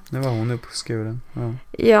som det. Det var hon uppe på skuren.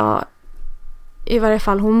 Ja, i varje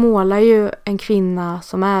fall hon målar ju en kvinna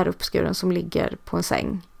som är uppskuren som ligger på en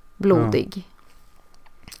säng, blodig.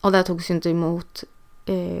 Och det togs ju inte emot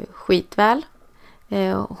skitväl.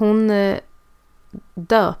 Hon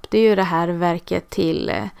döpte ju det här verket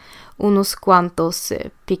till unos cuantos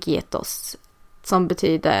piquetos, som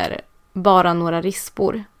betyder bara några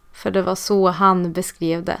rispor. För det var så han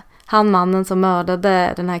beskrev det. han mannen som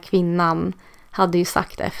mördade den här kvinnan hade ju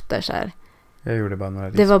sagt efter så här. Jag gjorde bara några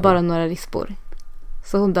rispor. Det var bara några rispor.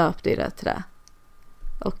 Så hon döpte ju det till det.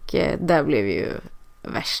 Och det blev ju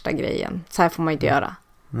värsta grejen. Så här får man inte göra.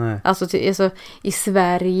 Nej. Alltså i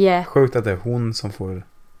Sverige. Sjukt att det är hon som får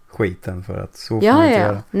skiten för att så får man inte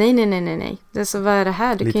göra. Nej. Det är så, vad är det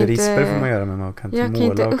här? Du lite kan risper inte, får man göra, men man kan inte jag måla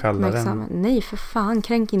kan inte och kalla den. Nej, för fan,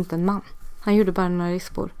 kränk inte en man. Han gjorde bara några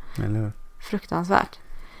rispor. Eller hur? Fruktansvärt.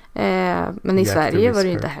 Men i Sverige var det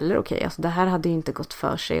ju inte heller okej. Alltså det här hade ju inte gått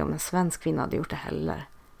för sig om en svensk kvinna hade gjort det heller.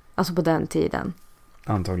 Alltså på den tiden.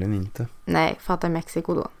 Antagligen inte. Nej, fatta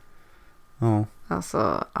Mexiko då. Ja.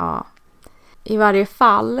 Alltså, ja. I varje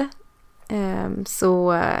fall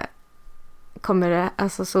så kommer det,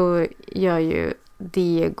 alltså så gör ju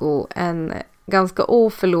Diego en ganska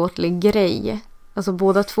oförlåtlig grej. Alltså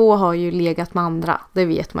båda två har ju legat med andra, det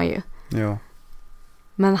vet man ju. Ja.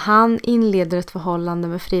 Men han inleder ett förhållande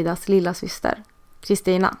med Fridas lilla syster,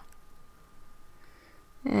 Kristina.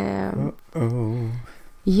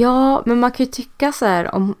 Ja, men man kan ju tycka så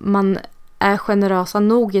här, om man är generösa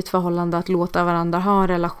nog i ett förhållande att låta varandra ha en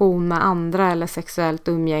relation med andra eller sexuellt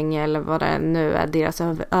umgänge eller vad det nu är deras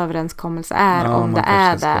överenskommelse är, ja, om det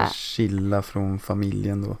är det. Man kanske ska chilla från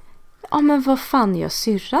familjen då. Ja, men vad fan gör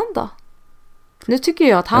syrran då? Nu tycker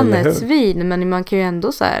jag att han är ett svin, men man kan ju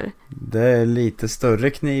ändå så här. Det är lite större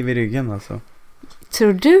kniv i ryggen alltså.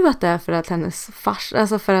 Tror du att det är för att hennes fars,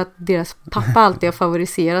 alltså för att deras pappa alltid har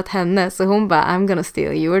favoriserat henne, så hon bara, I'm gonna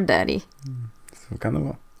steal your daddy. Så kan det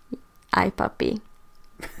vara. Aj pappi.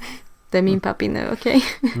 Det är min pappi nu, okej?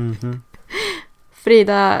 Mm-hmm.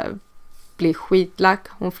 Frida blir skitlack,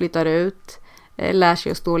 hon flyttar ut, lär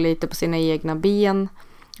sig att stå lite på sina egna ben.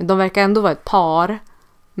 De verkar ändå vara ett par,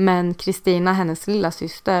 men Kristina, hennes lilla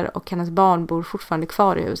syster och hennes barn bor fortfarande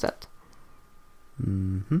kvar i huset.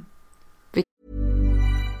 Mm-hmm.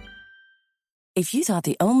 If you thought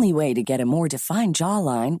the only way to get a more defined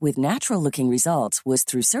jawline with natural-looking results was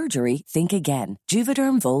through surgery, think again.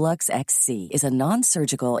 Juvederm Volux XC is a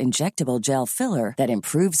non-surgical injectable gel filler that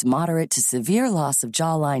improves moderate to severe loss of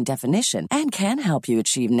jawline definition and can help you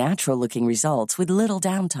achieve natural-looking results with little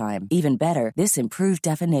downtime. Even better, this improved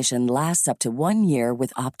definition lasts up to 1 year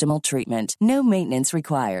with optimal treatment. No maintenance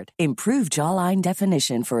required. Improve jawline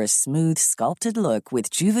definition for a smooth, sculpted look with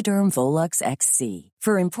Juvederm Volux XC.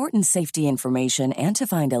 For important safety information and to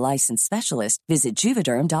find a licensed specialist, visit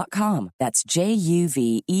Juvederm.com. That's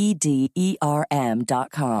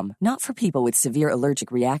JUVEDERM.com. Not for people with severe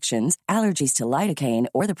allergic reactions, allergies to lidocaine,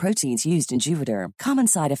 or the proteins used in Juvederm. Common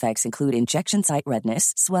side effects include injection site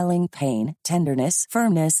redness, swelling, pain, tenderness,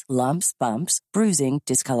 firmness, lumps, bumps, bruising,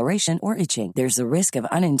 discoloration, or itching. There's a risk of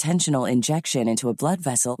unintentional injection into a blood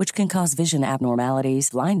vessel, which can cause vision abnormalities,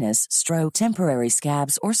 blindness, stroke, temporary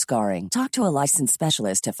scabs, or scarring. Talk to a licensed specialist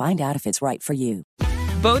to find out if it's right for you.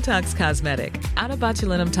 Botox Cosmetic, out of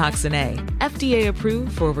botulinum toxin A, FDA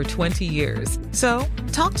approved for over 20 years. So,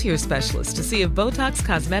 talk to your specialist to see if Botox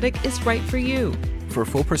Cosmetic is right for you. For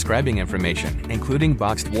full prescribing information, including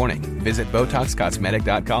boxed warning, visit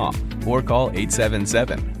BotoxCosmetic.com or call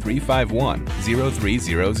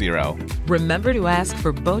 877-351-0300. Remember to ask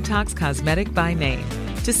for Botox Cosmetic by name.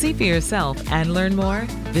 To see for yourself and learn more,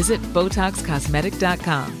 visit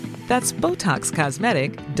BotoxCosmetic.com. That's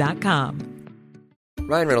BotoxCosmetic.com.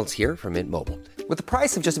 Ryan Reynolds here from Mint Mobile. With the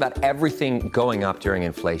price of just about everything going up during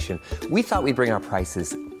inflation, we thought we'd bring our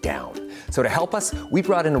prices down. So to help us, we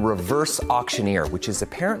brought in a reverse auctioneer, which is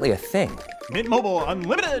apparently a thing. Mint Mobile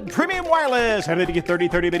Unlimited Premium Wireless. How to get 30,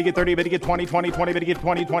 30, bit to get 30, bit to get 20, 20, 20, bit to get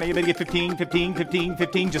 20, 20, bit to get 15, 15, 15,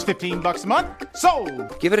 15, just $15 a month?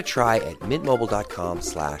 Sold! Give it a try at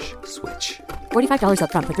mintmobile.com/switch. $45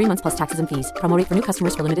 up front for 3 months plus taxes and fees. Promo rate for new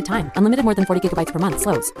customers for limited time. Unlimited more than 40 gigabytes per month.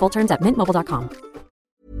 Slows full terms at mintmobile.com.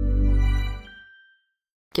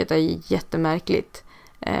 Det är jättemärkligt.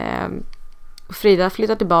 Frida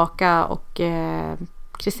flyttar tillbaka och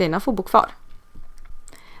Kristina får bo kvar.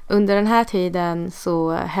 Under den här tiden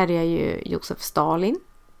så härjar ju Josef Stalin.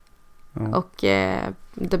 Ja. Och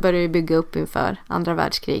det börjar ju bygga upp inför andra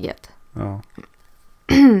världskriget. Ja.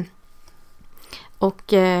 Och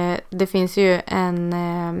det finns ju en...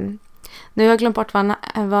 nu har jag glömt bort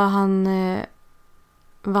vad han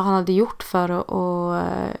hade gjort för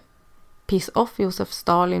att piss off Josef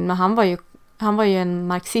Stalin. Men han var ju en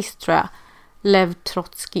marxist, tror jag. Lev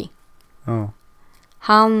Trotsky. Ja.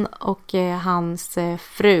 Han och hans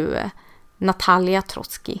fru Natalia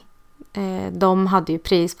Trotsky, de hade ju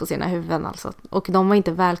pris på sina huvuden alltså. Och de var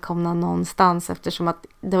inte välkomna någonstans eftersom att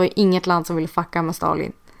det var ju inget land som ville fucka med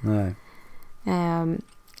Stalin. Nej.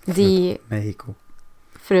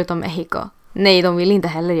 Förutom Mexico. Nej, de ville inte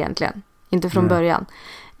heller egentligen. Inte från början.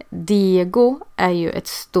 Diego är ju ett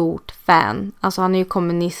stort fan. Alltså han är ju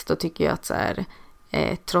kommunist och tycker ju att så här,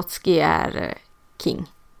 Trotsky är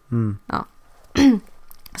king. Ja.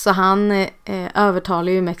 Så han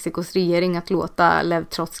övertalar ju Mexikos regering att låta Lev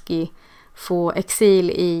Trotsky få exil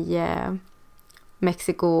i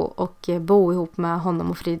Mexiko och bo ihop med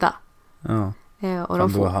honom och Frida. Ja. Och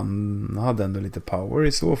då han hade ändå lite power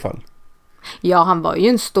i så fall. Ja, han var ju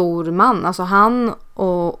en stor man. Alltså han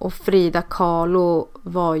och Frida Kahlo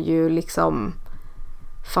var ju liksom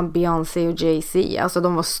fan Beyoncé och Jay-Z. Alltså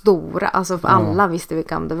de var stora. Alltså för alla visste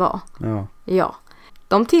vilka det var. Ja.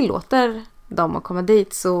 De tillåter dem att komma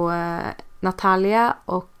dit. Så Natalia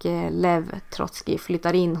och Lev Trotsky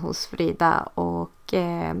flyttar in hos Frida och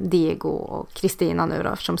Diego och Kristina nu då,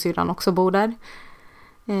 eftersom syrran också bor där.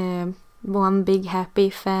 One big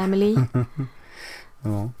happy family.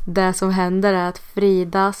 Ja. Det som händer är att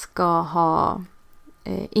Frida ska ha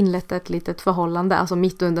inlett ett litet förhållande, alltså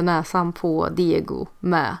mitt under näsan på Diego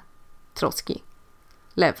med Trotsky.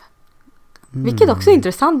 Lev. Vilket också är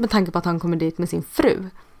intressant med tanke på att han kommer dit med sin fru.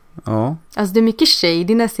 Ja. Alltså det är mycket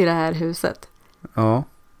shadiness i det här huset. Ja.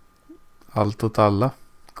 Allt åt alla.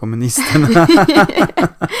 Kommunisterna.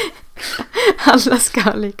 Alla ska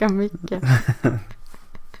ha lika mycket.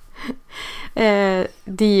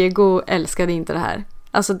 Diego älskade inte det här.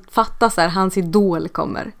 Alltså fatta så här, hans idol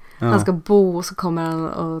kommer. Ja. Han ska bo och så kommer han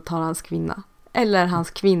och tar hans kvinna. Eller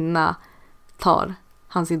hans kvinna tar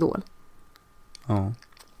hans idol. Ja.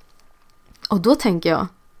 Och då tänker jag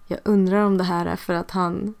undrar om det här är för att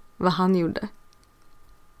vad han gjorde.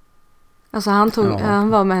 Alltså han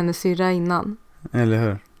var med hennes syrra innan. Eller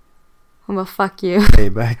hur? Hon var fuck you.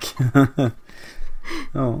 Payback.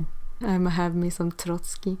 Ja. I'm have me some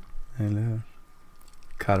Trotsky. Eller hur?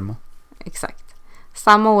 Karma. Exakt.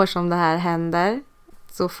 Samma år som det här händer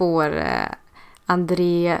så får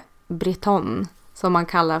André Breton, som man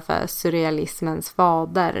kallar för surrealismens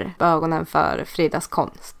fader, ögonen för Fridas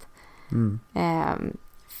konst.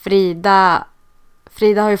 Frida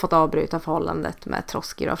har ju fått avbryta förhållandet med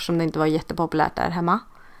Trotsky då, eftersom det inte var jättepopulärt där hemma.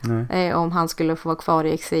 Om han skulle få vara kvar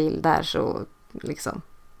i exil där så liksom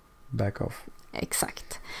back off.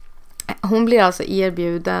 Exakt. Hon blir alltså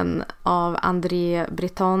erbjuden av André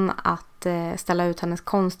Breton att ställa ut hennes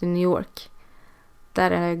konst i New York. Där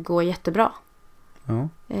det går jättebra. Ja.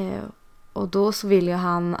 Och då så vill ju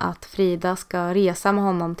han att Frida ska resa med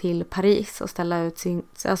honom till Paris och ställa ut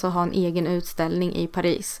alltså ha en egen utställning i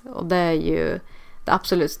Paris. Och det är ju det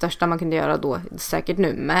absolut största man kunde göra då, säkert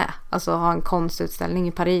nu med. Alltså ha en konstutställning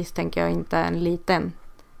i Paris tänker jag inte en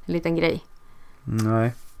liten grej.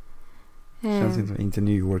 Nej. Känns inte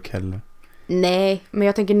New York heller. Nej, men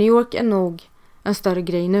jag tänker New York är nog en större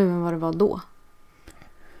grej nu än vad det var då.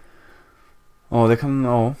 Ja, det kan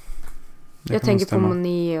jag tänker på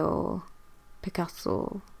Monet och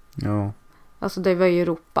Picasso. Ja. Alltså det var ju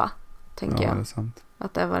Europa, tänker jag. Ja, det är sant.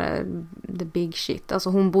 Att det var the big shit. Alltså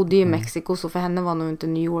hon bodde ju i Mexiko, så för henne var nog inte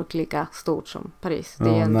New York lika stort som Paris. Det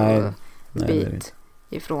är ändå en bit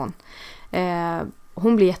ifrån.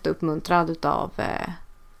 Hon blir jätteuppmuntrad utav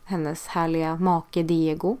hennes härliga make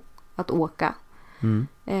Diego att åka.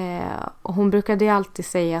 Och hon brukade ju alltid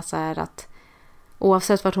säga så här att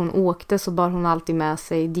oavsett vart hon åkte så bar hon alltid med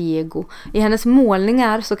sig Diego. I hennes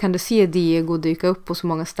målningar så kan du se Diego dyka upp på så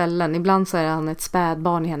många ställen. Ibland så är han ett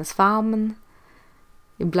spädbarn i hennes famn.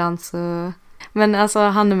 Ibland så... Men alltså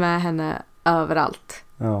han är med henne överallt.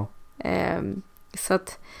 Ja. Så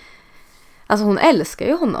att... Alltså hon älskar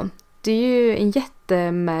ju honom. Det är ju en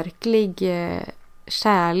jättemärklig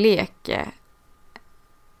kärlek.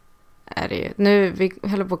 Är det ju. Nu vi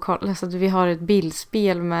håller på att kolla så att vi har ett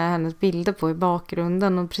bildspel med hennes bilder på i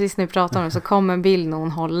bakgrunden. Och precis när vi pratar om det så kommer en bild när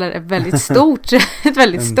hon håller ett väldigt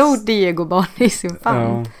stort Diego-barn i sin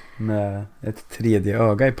famn. Ja, med ett tredje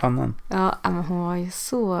öga i pannan. Ja, men hon var ju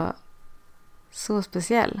så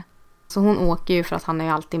speciell. Så hon åker ju för att han är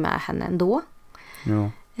ju alltid med henne ändå. Ja.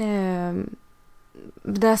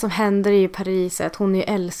 Det som händer i Paris är att hon är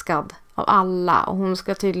älskad av alla. Och hon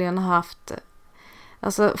ska tydligen ha haft...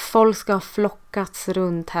 Alltså folk ska ha flockats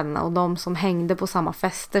runt henne. Och de som hängde på samma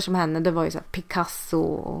fester som henne, det var ju så här Picasso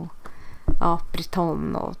och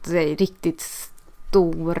Breton. Och det är riktigt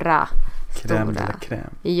stora. Crème de la crème.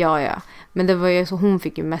 Ja. Men det var ju så, hon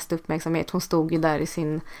fick ju mest uppmärksamhet. Hon stod ju där i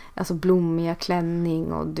sin blommiga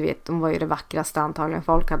klänning. Och du vet, hon var ju det vackraste antagligen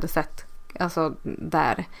folk hade sett. Alltså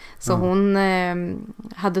där. Så hon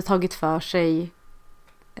hade tagit för sig,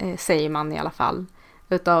 säger man i alla fall,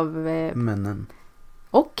 utav männen.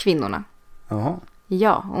 Och kvinnorna. Jaha.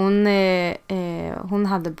 Ja, hon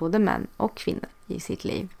hade både män och kvinnor i sitt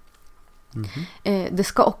liv. Det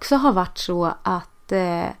ska också ha varit så att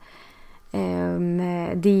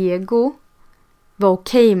Diego var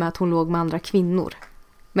okej med att hon låg med andra kvinnor.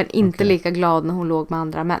 Men inte lika glad när hon låg med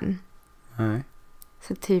andra män. Nej.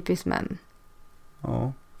 Så typiskt män.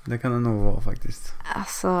 Ja, det kan det nog vara faktiskt.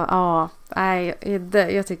 Alltså, ja. Nej,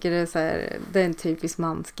 jag tycker det är så här, det är en typisk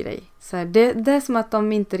mansgrej. Så här, det är som att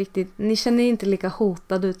de inte riktigt, ni känner inte lika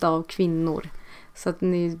hotade utav kvinnor. Så att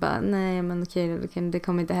ni bara, nej men okej, det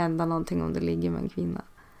kommer inte hända någonting om det ligger med en kvinna.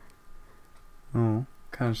 Ja,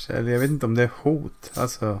 kanske. Eller jag vet inte om det är hot.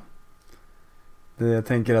 Alltså, jag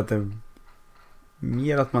tänker att det är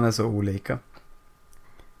mer att man är så olika.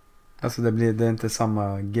 Alltså det är inte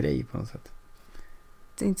samma grej på något sätt.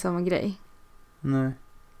 Det är inte samma grej. Nej.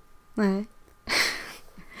 Nej.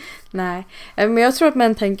 Nej. Men jag tror att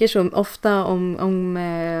män tänker så ofta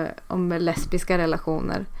om lesbiska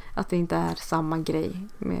relationer. Att det inte är samma grej.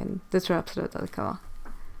 Men det tror jag absolut att det kan vara.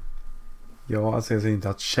 Ja, alltså jag säger inte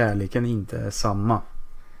att kärleken inte är samma.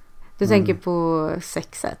 Du tänker på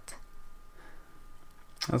sexet?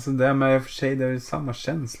 Alltså det med i och för sig, det är samma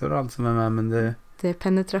känslor och allt som är med, men det... Det är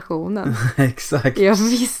penetrationen. Exakt. Jag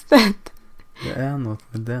visste det. Det är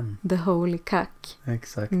något med den. The holy cock.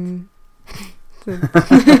 Exakt.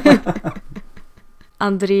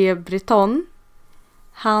 André Breton,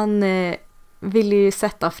 han ville ju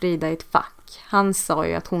sätta Frida i ett fack. Han sa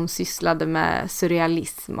ju att hon sysslade med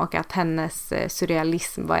surrealism och att hennes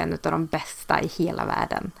surrealism var en av de bästa i hela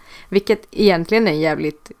världen. Vilket egentligen är en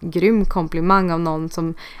jävligt grym komplimang av någon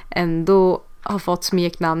som ändå har fått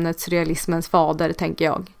smeknamnet surrealismens fader, tänker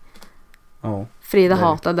jag. Ja. Frida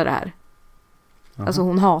hatade det här. Aha. Alltså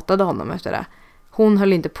hon hatade honom efter det. Hon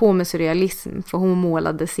höll inte på med surrealism för hon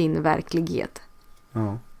målade sin verklighet.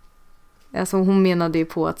 Ja. Alltså hon menade ju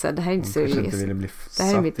på att så här, det här är inte surrealism. Hon kanske inte ville bli det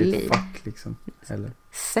här är mitt liv. Fack liksom. Eller?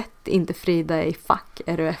 Sätt inte Frida i fack,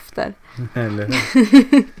 är du efter. Eller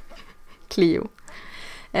Clio.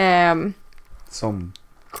 Som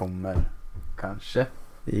kommer kanske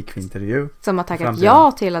i kvintervju. Som har tackat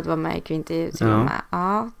ja till att vara med i kvintervju till och med.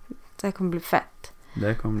 Ja, det kommer bli fett.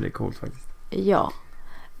 Det kommer bli coolt faktiskt. Ja.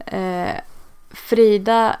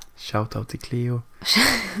 Frida. Shoutout till Clio.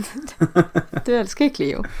 Du älskar ju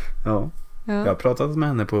Clio. Ja. Jag har pratat med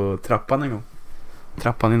henne på trappan en gång.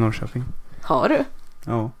 Trappan i Norrköping. Har du?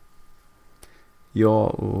 Ja.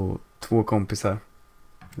 Jag och 2 kompisar.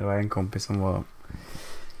 Det var en kompis som var,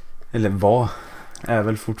 är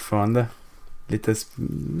väl fortfarande lite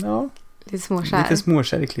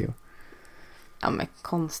småkär i Clio. Ja, men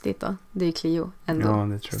konstigt då. Det är ju Clio ändå. Ja,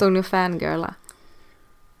 det tror jag. Stod ni och fangirla?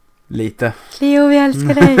 Lite. Clio, vi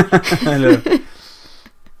älskar dig. Eller?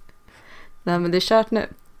 Nej, men det är kört nu.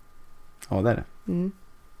 Ja, det är det. Mm.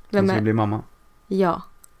 Hon ska bli mamma. Ja,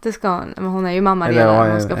 det ska hon. Men hon är ju mamma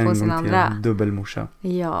redan. Hon ska få sin andra. Dubbelmorsa.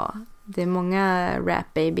 Ja, det är många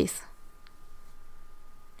rap babies.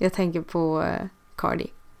 Jag tänker på Cardi.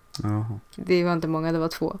 Jaha. Det var inte många, det var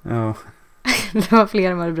 2. Ja. Det var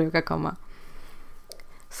fler än vad det brukar komma.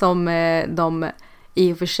 Som de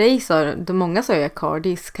i och för sig sa, många sa ju att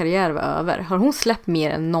Cardis karriär var över. Har hon släppt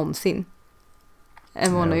mer än någonsin?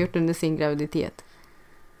 Än vad hon har gjort under sin graviditet?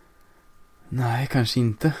 Nej, kanske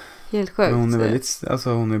inte. Helt sjukt. Men hon är väldigt,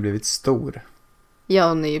 alltså hon har blivit stor. Ja,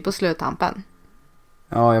 hon är ju på sluttampen.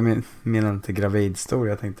 Ja, jag menar inte gravidstor.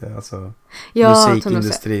 Jag tänkte alltså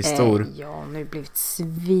musikindustristår. Ja, hon har ju blivit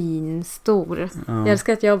svinstor. Ja. Jag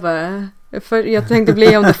älskar att jag bara... För jag tänkte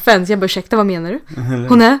bli on the fence. Jag bara, ursäkta, vad menar du?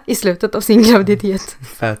 Hon är i slutet av sin graviditet.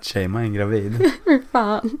 Fat shame en gravid. Hur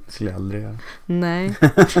fan? Det skulle jag aldrig göra. Nej.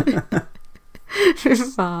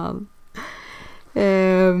 Hur fan?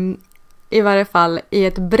 I varje fall i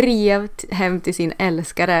ett brev hem till sin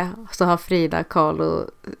älskare så har Frida Kahlo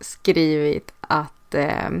skrivit att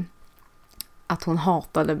hon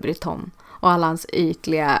hatade Breton och alla hans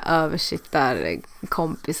ytliga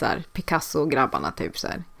översittarkompisar, Picasso-grabbarna typ så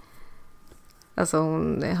här. Alltså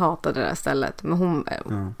hon hatade det där stället, men hon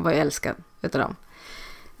var ju älskad utav dem.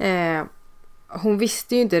 Hon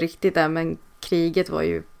visste ju inte riktigt det, men kriget var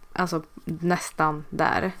ju alltså nästan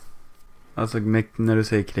där. Alltså när du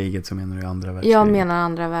säger kriget så menar du andra världskriget? Jag menar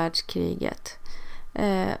andra världskriget.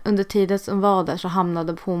 Under tiden som var där så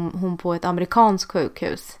hamnade hon på ett amerikanskt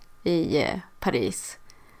sjukhus i Paris.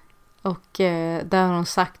 Och där har hon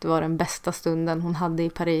sagt var den bästa stunden hon hade i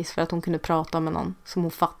Paris för att hon kunde prata med någon som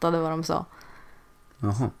hon fattade vad de sa.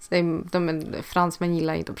 Jaha. Fransmän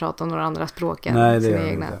gillar inte att prata om några andra språk än sina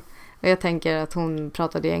egna. Och jag tänker att hon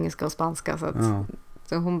pratade engelska och spanska så att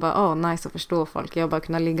så hon bara, nice att förstå folk. Jag har bara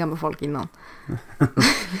kunnat ligga med folk innan.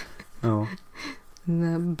 Ja.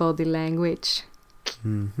 Body language.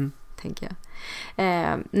 Mm-hmm. Tänker jag.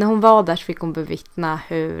 När hon var där så fick hon bevittna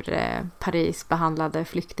hur Paris behandlade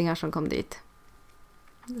flyktingar som kom dit.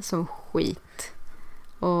 som skit.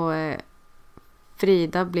 Och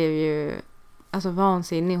Frida blev ju alltså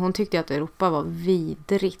vansinnig. Hon tyckte att Europa var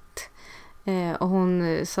vidrigt. Och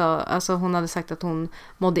hon hade sagt att hon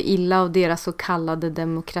mådde illa av deras så kallade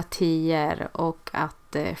demokratier och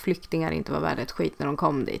att flyktingar inte var värda ett skit när de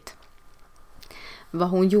kom dit. Vad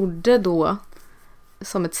hon gjorde då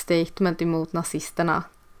som ett statement emot nazisterna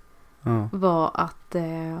var att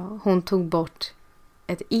hon tog bort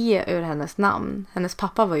ett E ur hennes namn. Hennes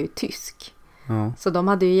pappa var ju tysk. Så de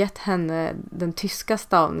hade ju gett henne den tyska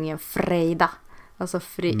stavningen Frida. Alltså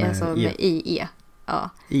med IE. Ja.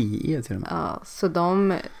 IE till och med. Ja, så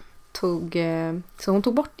hon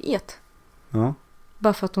tog bort E-t. Ja.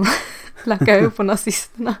 Bara för att hon lackade upp på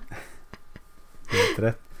nazisterna. Helt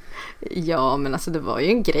rätt. Ja, men alltså det var ju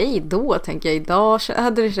en grej då, tänker jag. Idag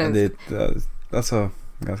hade det känts... Det är alltså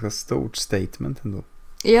ganska stort statement ändå.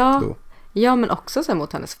 Ja, då. Ja, men också så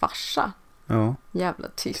mot hennes farsa. Ja. Jävla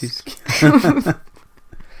tysk.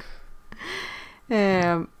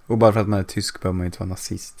 Och bara för att man är tysk behöver man ju inte vara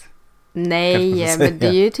nazist. Nej, men det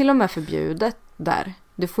är ju till och med förbjudet där.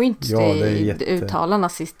 Du får inte uttala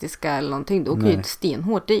nazistiska eller någonting. Du åker ju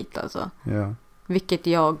stenhårt dit alltså. Ja. Vilket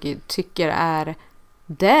jag tycker är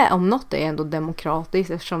det om något är ändå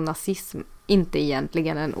demokratiskt, eftersom nazism inte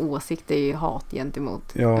egentligen är en åsikt, det är ju hat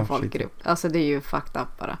gentemot en folkgrupp. Alltså det är ju fucked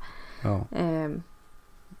up bara. Ja.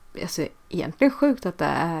 Alltså egentligen sjukt att det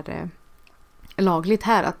är lagligt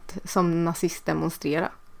här att som nazist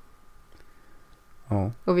demonstrera.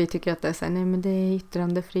 Ja. Och vi tycker att det är så här, nej men det är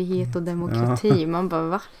yttrandefrihet och demokrati. Man bara,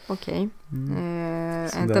 va? Okej.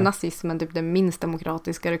 Är inte nazismen typ det minst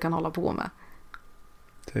demokratiska du kan hålla på med?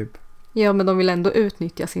 Typ. Ja, men de vill ändå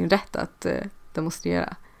utnyttja sin rätt att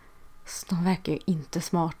demonstrera. Så de verkar ju inte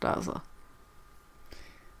smarta alltså.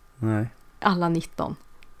 Nej. Alla 19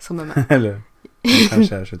 som är med. Eller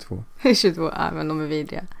kanske är 22. 22, ja, men de är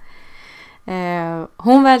vidriga.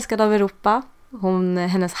 Hon var älskad av Europa.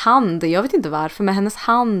 Hennes hand, jag vet inte varför, men hennes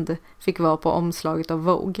hand fick vara på omslaget av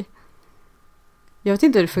Vogue. Jag vet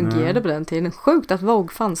inte hur det fungerade på den tiden. Sjukt att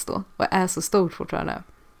Vogue fanns då och är så stort fortfarande.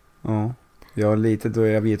 Ja. Ja, lite då.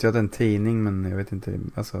 Jag vet ju att det är en tidning, men jag vet inte.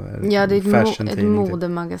 Alltså, ja, det är ett typ.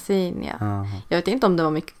 modemagasin, ja. Aha. Jag vet inte om det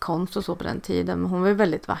var mycket konst och så på den tiden, men hon var ju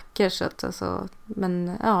väldigt vacker. Så att, alltså,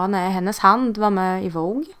 men ja, nej, hennes hand var med i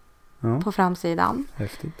Vogue på framsidan.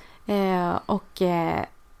 Häftigt. Och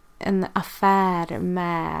en affär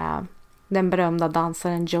med den berömda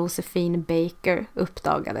dansaren Josephine Baker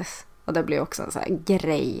uppdagades. Och det blev också en sån här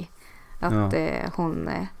grej att hon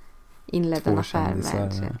inledde en affär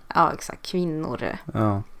med exakt, kvinnor.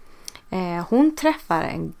 Ja. Hon träffar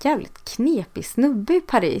en jävligt knepig snubbe i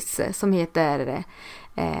Paris som heter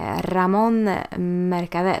Ramon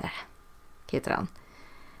Mercader. Heter han.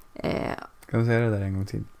 Kan du säga det där en gång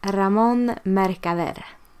till? Ramon Mercader.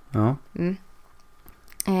 Ja.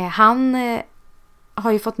 Han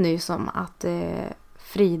har ju fått nys om att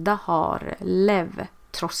Frida har Lev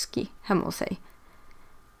Trotsky hemma hos sig.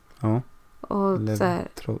 Ja. Och så här,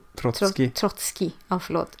 Trotsky. Ja,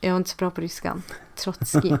 förlåt. Jag är inte så bra på ryskan.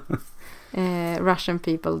 Trotsky. Russian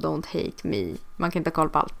people don't hate me. Man kan inte ha koll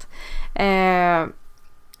på allt.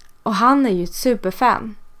 Och han är ju ett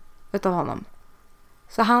superfan utav honom.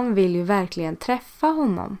 Så han vill ju verkligen träffa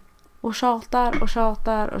honom. Och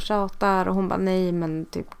tjatar. Och hon bara, nej men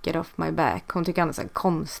typ get off my back. Hon tycker han är så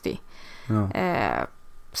konstig. Ja.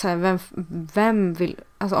 Så här, vem vill...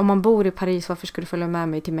 Alltså om man bor i Paris, varför skulle du följa med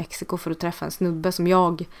mig till Mexiko för att träffa en snubbe som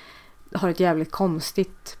jag har ett jävligt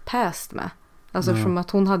konstigt past med? Alltså som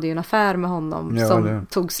att hon hade ju en affär med honom som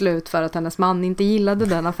tog slut för att hennes man inte gillade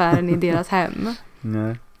den affären i deras hem.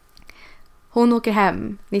 Nej. Hon åker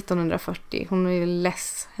hem 1940. Hon är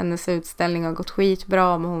less. Hennes utställning har gått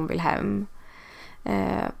skitbra, men hon vill hem.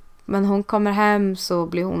 Men hon kommer hem så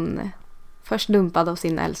blir hon först dumpad av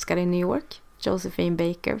sin älskare i New York. Josephine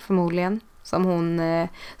Baker förmodligen. Som hon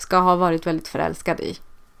ska ha varit väldigt förälskad i.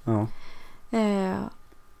 Ja.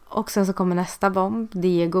 Och sen så kommer nästa bomb.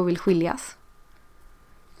 Diego vill skiljas.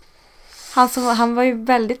 Han var ju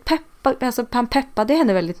väldigt peppad. Alltså han peppade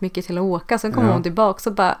henne väldigt mycket till att åka. Sen kom hon tillbaka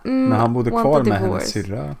och bara... men han bodde kvar med hennes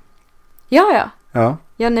syrra. Ja,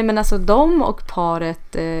 nej men alltså de och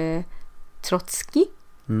paret Trotsky.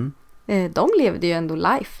 De levde ju ändå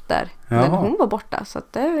life där. När hon var borta. Så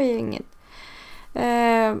att det var ju inget...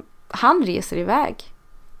 han reser iväg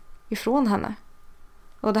ifrån henne.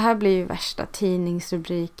 Och det här blir ju värsta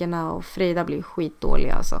tidningsrubrikerna. Och Frida blir skitdålig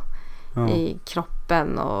alltså. I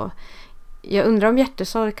kroppen. Och jag undrar om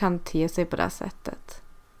hjärtesorg kan te sig på det här sättet.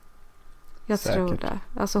 Jag tror det.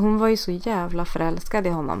 Alltså hon var ju så jävla förälskad i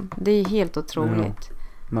honom. Det är helt otroligt.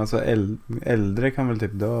 Men alltså äldre kan väl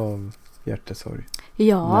typ dö av hjärtesorg?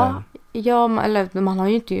 Ja, eller man har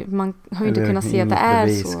ju inte kunnat se att det är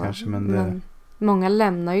så. Kanske, men många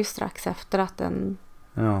lämnar ju strax efter att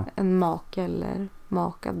en make eller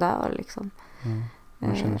maka dör liksom. Ja,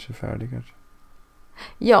 man känner sig färdig kanske.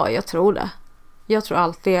 Ja, jag tror det. Jag tror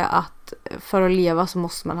alltid att för att leva så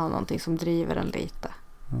måste man ha någonting som driver en lite.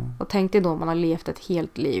 Ja. Och tänk dig då man har levt ett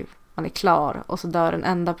helt liv. Man är klar och så dör den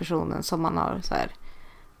enda personen som man har så här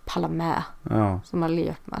pallat med. Ja. Som har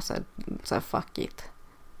levt med så här fuck it.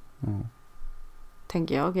 Ja.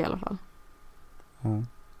 Tänker jag i alla fall. Ja.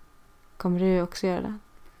 Kommer du också göra det?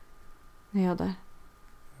 När jag dör?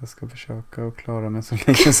 Jag ska försöka att klara mig så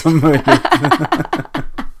länge som möjligt.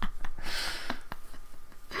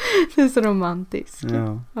 Det är så romantiskt.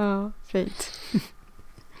 Ja, fint.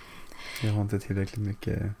 Jag har inte tillräckligt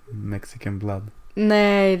mycket Mexican blood.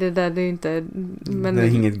 Nej, det där det är inte... Men, det är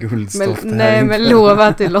inget guldstoft här. Nej, men lova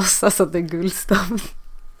att du låtsas att det är guldstoft.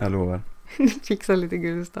 Jag lovar. Fixa lite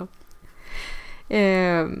guldstoft.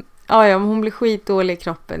 Men hon blir skitdålig i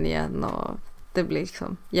kroppen igen och det blir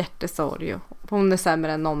liksom hjärtesorg. Och hon är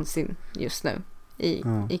sämre än någonsin just nu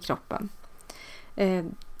i kroppen.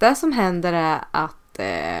 Det som händer är att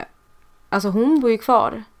alltså hon bor ju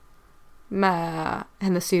kvar med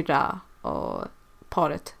hennes syrra och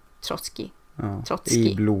paret Trotsky.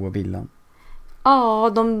 I blåa villan. Ja,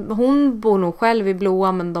 hon bor nog själv i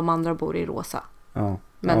blåa men de andra bor i rosa. Ja,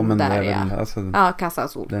 men där är väl, alltså, Casa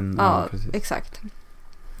Azul. Ja, exakt.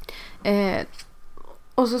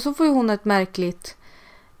 Och så får ju hon ett märkligt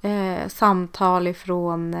samtal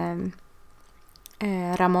ifrån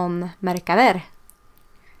Ramón Mercader.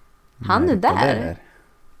 Han är där.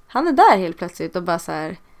 Han är där helt plötsligt och bara så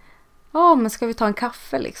här: men ska vi ta en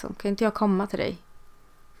kaffe liksom? Kan inte jag komma till dig?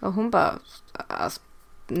 Och hon bara, alltså,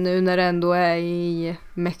 nu när det ändå är i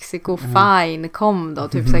Mexiko, fine, kom då.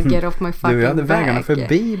 Typ såhär, get off my fucking Du hade vägarna back.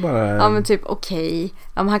 förbi bara. Ja, men typ okej.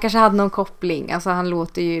 Ja, men han kanske hade någon koppling. Alltså han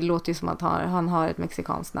låter ju som att han har ett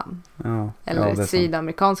mexikanskt namn. Ja. Eller ett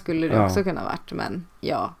sydamerikanskt skulle det också kunna varit. Men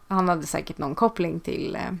ja, han hade säkert någon koppling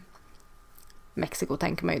till Mexiko,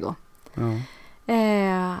 tänker man ju då. Ja.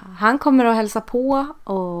 Han kommer att hälsa på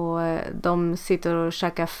och de sitter och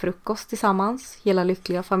käkar frukost tillsammans, hela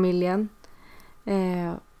lyckliga familjen.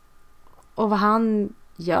 Och vad han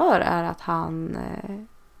gör är att han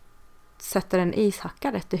sätter en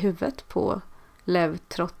ishackare rätt i huvudet på Lev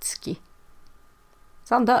Trotsky.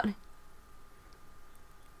 Så han dör.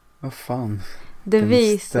 Vad fan. Det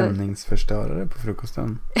visar... stämningsförstörare på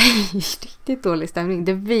frukosten. Riktigt dålig stämning.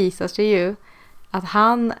 Det visar sig ju att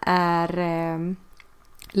han är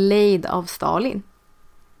lejd av Stalin.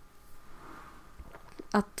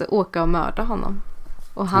 Att åka och mörda honom.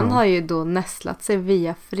 Och han har ju då nästlat sig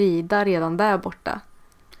via Frida redan där borta.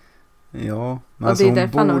 Ja, men alltså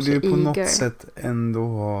hon borde ju på något sätt ändå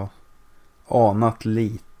ha anat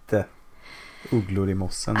lite ugglor i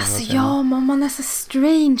mossen. Alltså man är så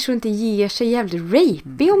strange och inte ger sig, jävligt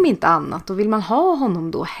rapey om inte annat. Och vill man ha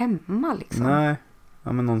honom då hemma liksom? Nej,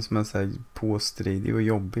 men någon som är så här påstridig och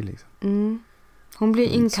jobbig liksom. Hon blir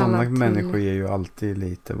inkallad sådana människor är ju alltid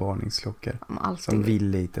lite varningsklockor. Som vill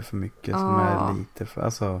lite för mycket. Som är lite för,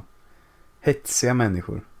 alltså, hetsiga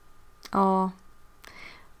människor. Ja.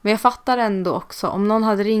 Men jag fattar ändå också. Om någon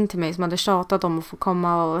hade ringt till mig som hade tjatat om att få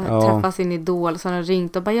komma och träffa sin idol. Så hade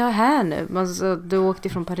ringt och bara, jag är här nu. Alltså, du åkte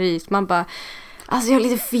från Paris. Man bara, alltså jag har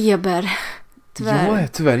lite feber. Tyvärr. Jag är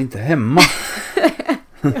tyvärr inte hemma.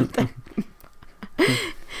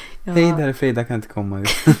 Hej, där är Frida, kan inte komma.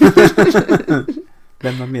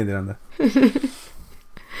 Lämna meddelande.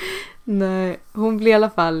 Nej, hon blir i alla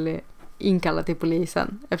fall inkallad till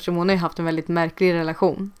polisen. Eftersom hon har haft en väldigt märklig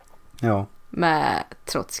relation. Ja. Med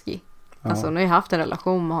Trotsky. Alltså hon har ju haft en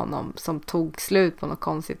relation med honom som tog slut på något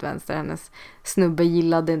konstigt vänster. Hennes snubbe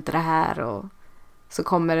gillade inte det här. Och så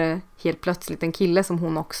kommer det helt plötsligt en kille som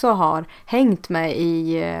hon också har hängt med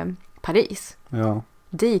i Paris. Ja.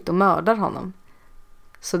 Dit och mördar honom.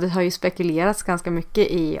 Så det har ju spekulerats ganska mycket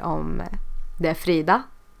i om det är Frida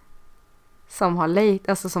som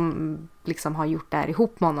har som liksom har gjort det här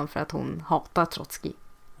ihop med honom för att hon hatar Trotsky.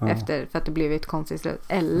 För att det blev ett konstigt slut.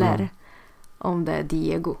 Eller om det är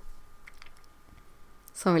Diego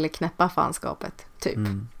som ville knäppa fanskapet typ.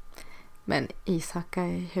 Men ishacka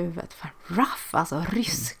i huvudet för rough, alltså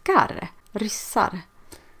ryssar.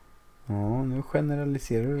 Ja, nu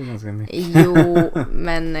generaliserar du ganska mycket. Jo,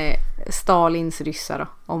 men Stalins ryssar då,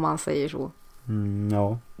 om man säger så.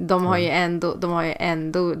 Ja. De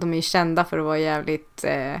är ju kända för att vara jävligt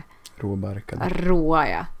råbarkade.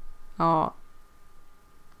 Råa, ja.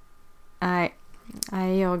 Nej,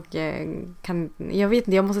 jag vet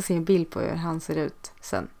inte, jag måste se en bild på hur han ser ut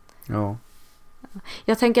sen. Ja.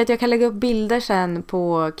 Jag tänker att jag kan lägga upp bilder sen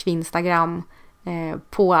på Kvinstagram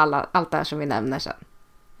på allt det här som vi nämner sen.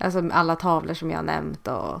 Alltså alla tavlor som jag har nämnt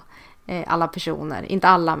och alla personer. Inte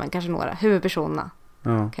alla, men kanske några. Huvudpersonerna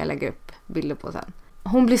kan jag lägga upp bilder på sen.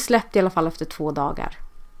 Hon blir släppt i alla fall efter 2 dagar.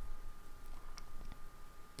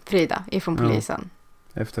 Frida, ifrån polisen.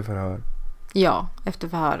 Efter förhör. Ja, efter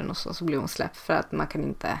förhören och så blir hon släppt för att man kan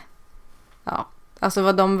inte... Ja,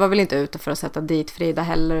 alltså de var väl inte ute för att sätta dit Frida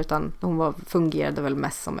heller, utan hon fungerade väl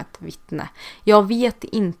mest som ett vittne. Jag vet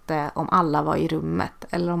inte om alla var i rummet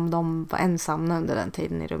eller om de var ensamma under den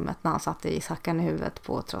tiden i rummet när han satte i sackan i huvudet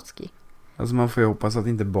på Trotsky. Alltså man får ju hoppas att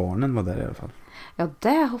inte barnen var där i alla fall. Ja,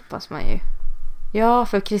 det hoppas man ju. Ja,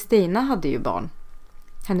 för Kristina hade ju barn.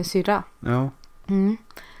 Hennes syrra. Ja.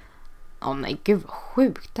 Åh nej, gud vad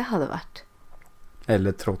sjukt det hade varit.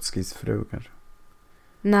 Eller Trotskys fru kanske.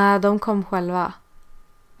 Nej, de kom själva.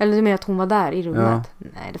 Eller du menar att hon var där i rummet? Ja.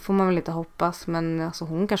 Nej, det får man väl inte hoppas. Men alltså,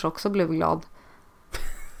 hon kanske också blev glad.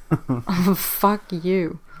 Fuck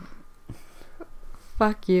you.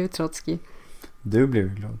 Fuck you, Trotsky. Du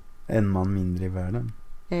blev glad. En man mindre i världen.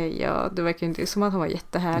 Ja, det verkar inte som att han var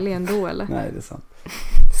jättehärlig ändå, eller? Nej, det är sant.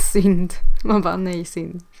 Synd. Man bara, nej,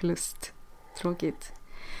 synd. Förlust. Tråkigt.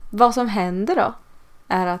 Vad som händer då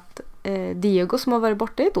är att Diego, som har varit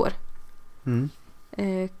borta i ett år,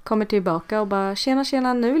 kommer tillbaka och bara,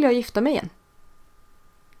 tjena, nu vill jag gifta mig igen.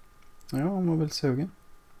 Ja, hon var väl sugen.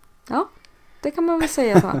 Ja, det kan man väl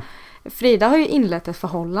säga så. Frida har ju inlett ett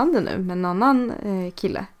förhållande nu med en annan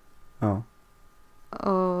kille. Ja.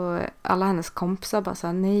 Och alla hennes kompisar bara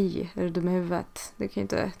såhär, nej, är du dum i huvudet? Du kan ju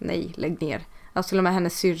inte, nej, lägg ner. Alltså till och med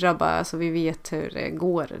hennes syrra bara, alltså vi vet hur det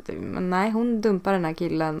går. Men nej, hon dumpar den här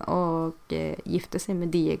killen och gifter sig med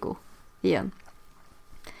Diego igen.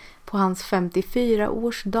 På hans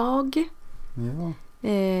 54-årsdag. Ja.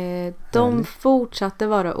 De fortsatte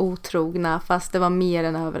vara otrogna, fast det var mer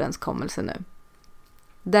en överenskommelse nu.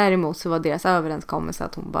 Däremot så var deras överenskommelse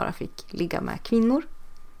att hon bara fick ligga med kvinnor.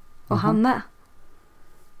 Och han med.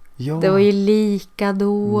 Ja. Det var ju lika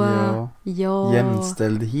då. Ja.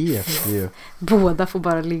 Jämställdhet ju. Båda får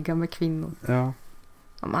bara ligga med kvinnor. Ja.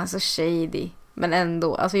 Man är så shady. Men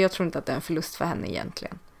ändå, alltså jag tror inte att det är en förlust för henne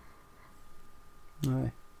egentligen.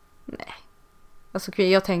 Nej. Alltså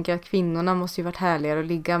jag tänker att kvinnorna måste ju varit härligare att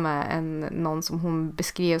ligga med än någon som hon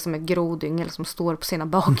beskrev som ett grådyngel som står på sina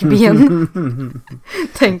bakben.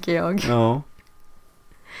 Tänker jag. Ja.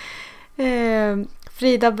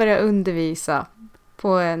 Frida började undervisa på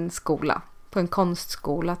en skola. På en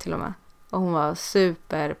konstskola till och med. Och hon var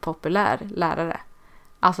superpopulär lärare.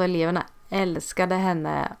 Alltså eleverna älskade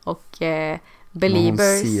henne och believers.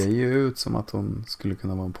 Men hon ser ju ut som att hon skulle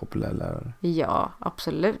kunna vara en populär lärare. Ja,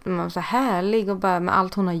 absolut. Men hon var så härlig och bara med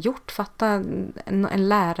allt hon har gjort. Fatta en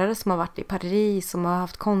lärare som har varit i Paris, som har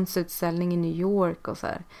haft konstutställning i New York och så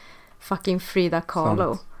här. Fucking Frida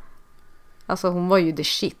Kahlo. Sant. Alltså hon var ju the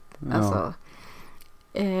shit. Ja. Alltså,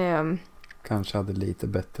 kanske hade lite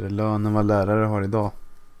bättre lön än vad lärare har idag.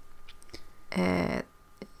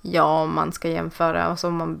 Ja, om man ska jämföra. Alltså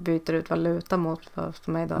om man byter ut valuta mot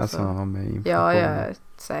för mig idag. Alltså med inflation. Ja,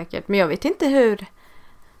 säkert. Men jag vet inte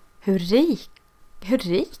hur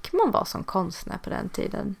rik man var som konstnär på den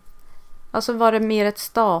tiden. Alltså var det mer ett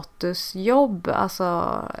statusjobb?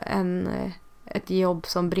 Alltså ett jobb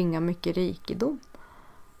som bringar mycket rikedom?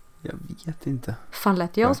 Jag vet inte. Fan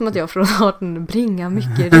lät jag som att jag från 18 bringar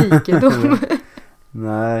mycket rikedom.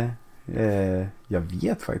 Nej, jag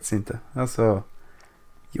vet faktiskt inte. Alltså,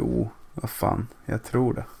 jo, vad fan, jag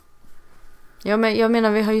tror det. Ja, men jag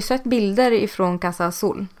menar, vi har ju sett bilder ifrån Casa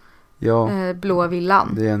Azul. Ja, Blåa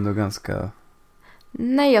villan. Det är ändå ganska...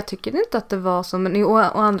 Nej, jag tycker inte att det var så. Men å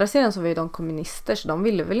andra sidan så var ju de kommunister, så de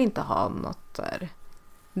ville väl inte ha något där.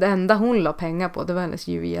 Det enda hon la pengar på, det var hennes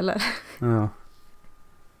juveler.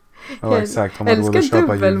 Ja, exakt. Har man råd att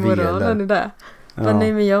köpa juveler? I det. Ja. Men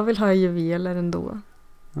nej, men jag vill ha juveler ändå.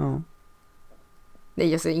 Ja.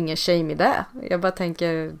 Nej, jag ser ingen shame i det. Jag bara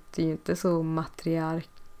tänker, det är ju inte så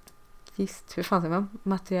matriarkiskt. Hur fan säger man?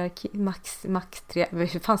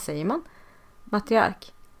 Hur fan säger man?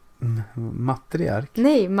 Matriark? Matriark?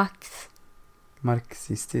 Nej,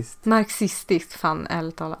 Marxistiskt, fan,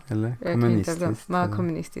 ärligt talat. Eller kommunistiskt.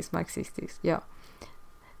 Kommunistiskt, marxistiskt, ja.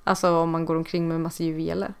 Alltså om man går omkring med en massa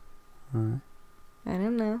juveler. I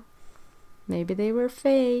don't know. Maybe they were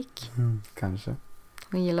fake. Kanske.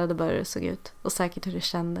 Hon gillade bara hur det såg ut. Och säkert hur det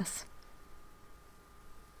kändes.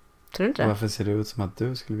 Tror du inte det? Varför ser det ut som att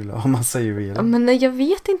du skulle vilja ha massa juveler? Ja, men jag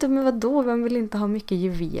vet inte, men vadå? Vem vill inte ha mycket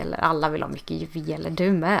juveler? Alla vill ha mycket juveler.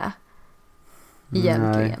 Du med.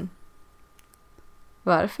 Egentligen. Nej.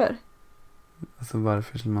 Varför? Alltså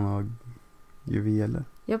varför skulle man ha juveler?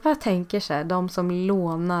 Jag bara tänker så här, de som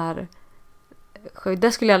lånar,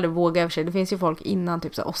 det skulle jag aldrig våga i och för sig. Det finns ju folk innan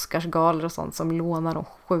typ så Oscarsgalor och sånt som lånar de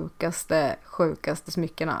sjukaste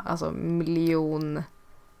smyckena. Alltså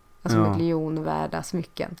miljonvärda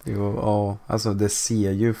smycken. Jo, ja, alltså det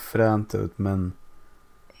ser ju fränt ut, men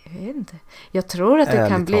jag vet inte. Jag tror att det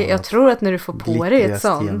kan bli, jag tror att när du får på dig ett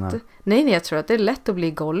sånt. Nej, jag tror att det är lätt att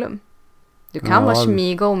bli Gollum. Du kan vara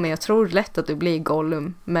Smeagol, men jag tror lätt att du blir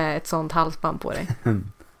Gollum med ett sånt halsband på dig.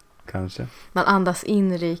 Kanske. Man andas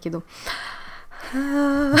in rikedom.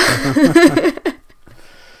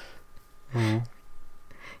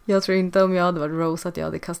 Jag tror inte om jag hade varit Rose att jag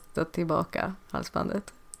hade kastat tillbaka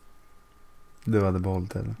halsbandet. Du hade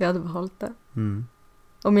behållit det? Jag hade behållit det.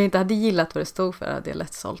 Om jag inte hade gillat vad det stod för hade jag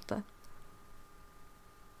lätt sålt det.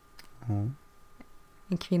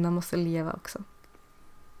 En kvinna måste leva också.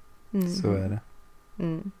 Så är det.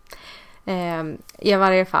 I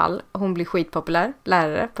varje fall, hon blir skitpopulär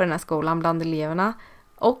lärare på den här skolan bland eleverna.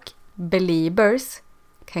 Och believers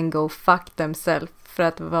can go fuck themselves, för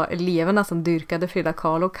att vara eleverna som dyrkade Frida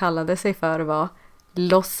Kahlo kallade sig för var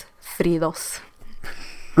Los Fridos.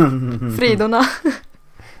 Fridorna.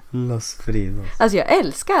 Los Fridos. Alltså jag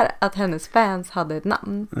älskar att hennes fans hade ett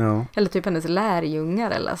namn. Ja. Eller typ hennes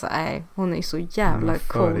lärjungar eller så. Nej, hon är så jävla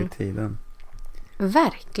cool. Förr i tiden.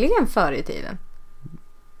 Verkligen förr i tiden.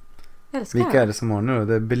 Älskar. Vilka är det som har nu då?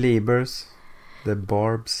 Det är Believers. Det är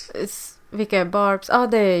Barbs. Vilka är Barbs? Ja,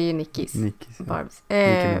 det är ju Nickis. Barbs.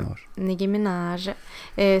 Nicki Minaj.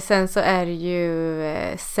 Sen så är det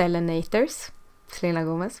ju Selenators. Selena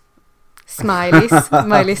Gomez. Smileys.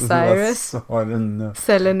 Miley Cyrus.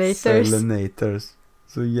 Selenators.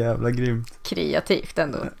 Så jävla grymt. Kreativt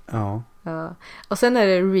ändå. Ja. Och sen är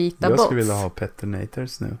det Rita Botts. Jag skulle vilja ha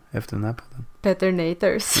Petternators nu efter den här podden.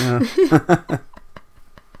 Petternators. Ja.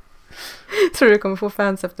 Tror du kommer få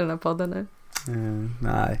fans efter den här podden nu?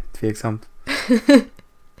 Nej, tveksamt.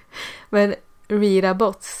 Men Rita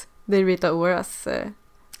Botts, det är Rita Oras.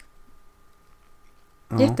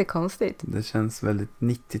 Jättekonstigt. Det känns väldigt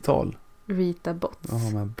 90-tal. Rita Botts. Ja,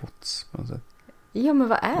 med bots på något sätt. Ja, men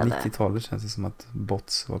vad är det? 90-talet känns det som att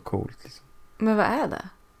bots var coolt liksom. Men vad är det?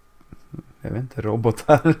 Jag vet inte,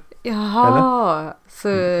 robotar. Jaha, eller? Så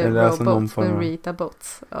eller robots alltså med Rita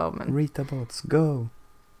Botts. Ja, men. Rita Botts, go!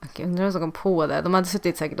 Jag undrar vem som kom på det. De hade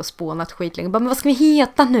suttit säkert och spånat skitlänge. Men vad ska vi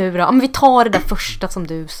heta nu då? Men vi tar det där första som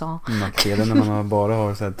du sa. Nackdelen när man bara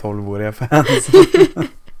har så här 12-åriga fans.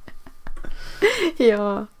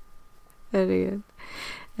 Ja, herregud.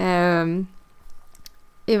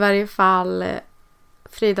 I varje fall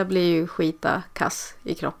Frida blir ju skita kass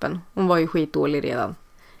i kroppen. Hon var ju skitdålig redan.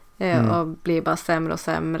 Och blir bara sämre och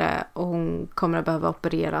sämre. Och hon kommer att behöva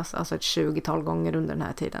opereras alltså ett 20-tal gånger under den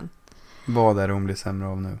här tiden. Vad är det hon blir sämre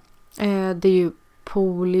av nu? Det är ju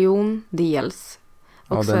polion dels.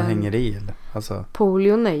 Och och den sen, hänger i eller? Alltså,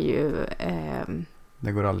 polion är ju...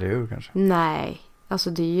 det går aldrig ur kanske? Nej. Alltså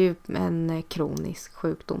det är ju en kronisk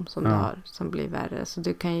sjukdom som du har. Som blir värre. Så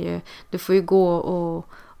du får ju gå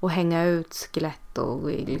och hänga ut skelett och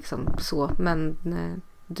liksom så. Men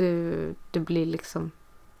du blir liksom...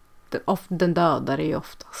 Den dödar är ju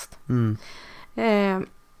oftast.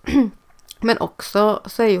 Men också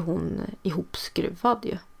så är ju hon ihopskruvad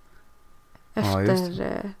ju.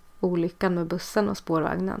 Efter olyckan med bussen och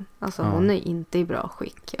spårvagnen. Alltså hon är inte i bra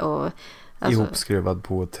skick. Och, alltså, ihopskruvad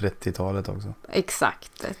på 30-talet också.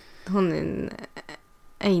 Exakt. Hon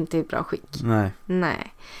är inte i bra skick.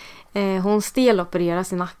 Nej. Hon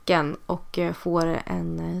stelopereras i nacken och får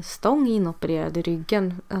en stång inopererad i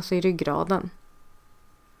ryggen. Alltså i ryggraden.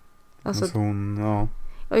 Alltså hon,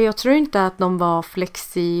 Och jag tror inte att de var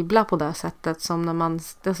flexibla på det sättet som när man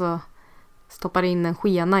stoppar in en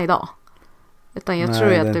skena idag. Utan jag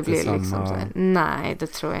tror att det blir samma... liksom så här, nej, det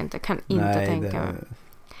tror jag inte. Jag kan inte tänka mig.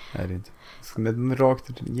 Nej, det är inte. Som ett rakt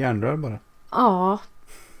järnrör bara. Ja,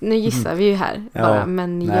 nu gissar vi ju här bara,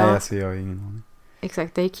 men nej, alltså jag har ingen aning.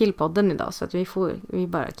 Exakt, det är killpodden idag så att vi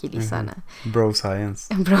bara killgissar nu. Bro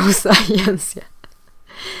science. Bro science, ja.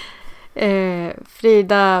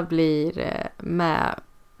 Frida blir med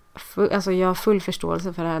alltså jag har full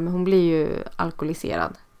förståelse för det här, men hon blir ju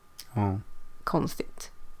alkoholiserad.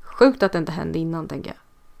 Konstigt. Sjukt att det inte hände innan, tänker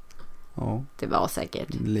jag. Det var säkert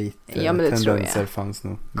lite men det tendenser fanns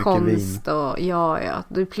nog. Mycket konst vin. Och ja.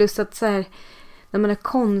 Plus att så här, när man är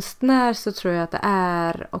konstnär så tror jag att det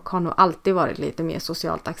är och har nog alltid varit lite mer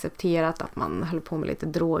socialt accepterat att man håller på med lite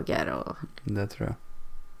droger och... Det tror jag.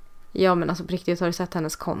 Ja, men alltså på riktigt, har du sett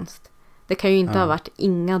hennes konst? Det kan ju inte ha varit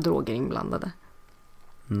inga droger inblandade.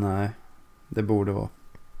 Nej, det borde vara.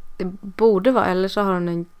 Det borde vara, eller så har hon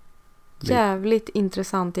en jävligt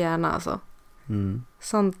intressant hjärna alltså.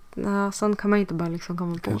 Sånt kan man inte bara liksom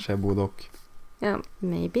komma på. Kanske är både och. Ja,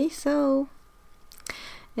 maybe so.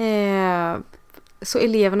 Så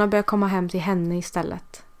eleverna börjar komma hem till henne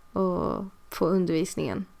istället och få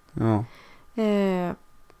undervisningen. Ja.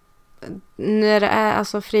 När det är,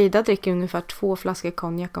 alltså Frida dricker ungefär 2 flaskor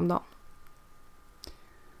konjak om dagen.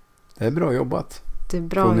 Det är bra jobbat. Det är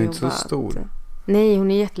bra hon är jobbat. inte så stor. Nej,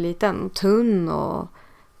 hon är jätteliten och tunn och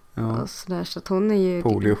sådär. Så att hon är ju...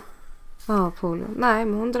 Polio. Ja, polio. Nej,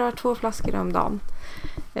 men hon drar 2 flaskor om dagen.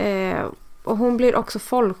 Och hon blir också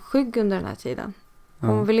folkskygg under den här tiden.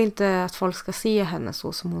 Hon vill inte att folk ska se henne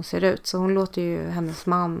så som hon ser ut. Så hon låter ju hennes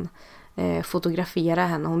man fotografera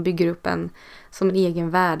henne. Hon bygger upp som en egen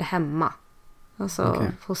värld hemma. Alltså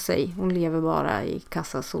hos sig. Hon lever bara i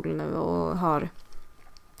Kassasol nu och har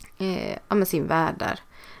med sin värld där.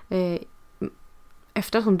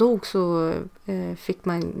 Efter att hon dog så fick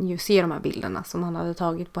man ju se de här bilderna som han hade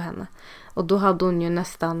tagit på henne. Och då hade hon ju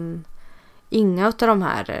nästan inga av de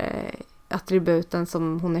här attributen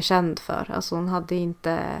som hon är känd för. Alltså hon hade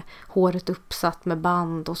inte håret uppsatt med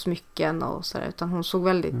band och smycken och sådär, utan hon såg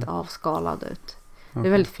väldigt avskalad ut. Det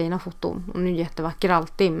är väldigt fina foton. Hon är jättevacker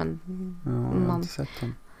alltid, men jag har inte sett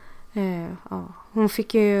henne. hon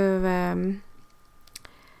fick ju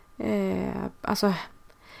alltså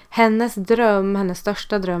hennes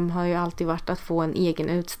största dröm har ju alltid varit att få en egen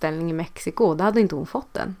utställning i Mexiko. Det hade inte hon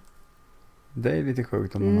fått än. Det är lite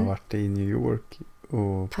sjukt om hon har varit i New York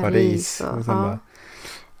och Paris och sen bara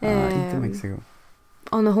inte Mexiko.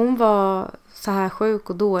 Och när hon var så här sjuk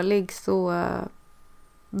och dålig så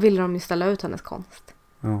ville de ju ställa ut hennes konst.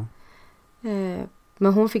 Ja.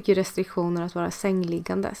 Men hon fick ju restriktioner att vara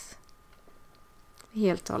sängliggandes.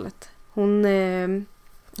 Helt talet.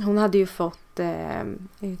 Hon hade ju fått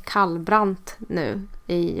kallbrant nu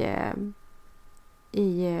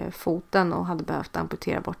i foten och hade behövt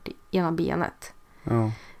amputera bort ena benet.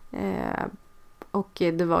 Ja. Och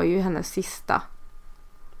det var ju hennes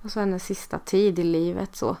sista tid i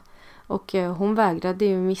livet så. Och hon vägrade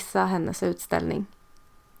ju missa hennes utställning.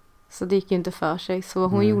 Så det gick ju inte för sig. Så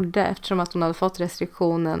vad hon gjorde, eftersom att hon hade fått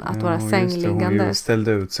restriktionen att vara sängliggande. Hon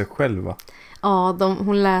ställde ut sig själv, va? Ja,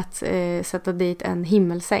 hon lät sätta dit en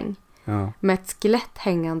himmelsäng. Ja. Med ett skelett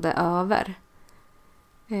hängande över.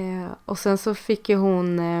 Och sen så fick ju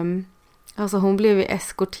hon... alltså hon blev ju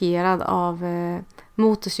eskorterad av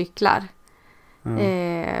motorcyklar. Ja.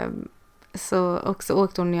 Så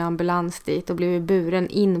åkte hon i ambulans dit och blev buren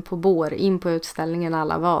in på utställningen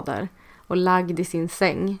alla var där. Och lagd i sin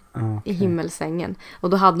säng. I himmelsängen. Och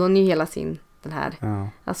då hade hon ju hela sin... Den här. Ja,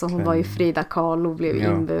 alltså hon var ju Frida Kahlo, blev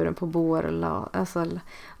inburen på bår.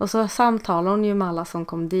 Och så samtalade hon ju med alla som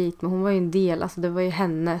kom dit. Men hon var ju en del, alltså det var ju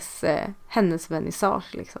hennes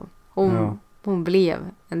vernissage liksom. Hon blev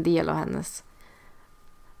en del av hennes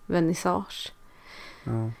vernissage.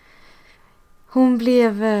 Ja. Hon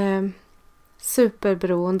blev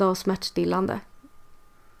superberoende av smärtstillande.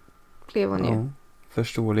 Blev hon ju.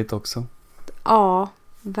 Förståeligt också. Ja,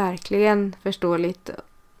 verkligen förståeligt.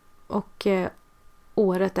 Och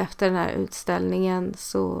året efter den här utställningen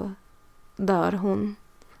så dör hon.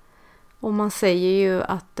 Och man säger ju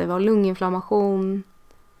att det var lunginflammation.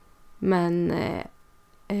 Men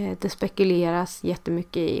det spekuleras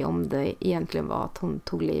jättemycket i om det egentligen var att hon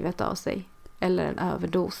tog livet av sig. Eller en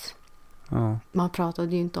överdos. Ja. Man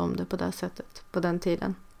pratade ju inte om det på det sättet på den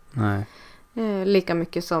tiden. Nej. Lika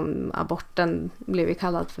mycket som aborten blev ju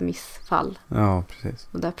kallad för missfall. Ja, precis.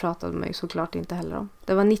 Och där pratade man ju såklart inte heller om.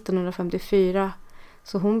 Det var 1954.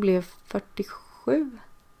 Så hon blev 47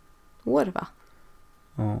 år, va?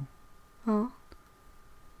 Ja. Ja.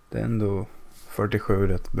 Det är ändå 47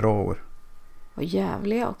 rätt bra år. Och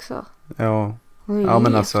jävliga också. Ja.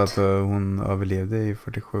 Men alltså att hon överlevde i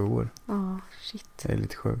 47 år. Ja, shit. Det är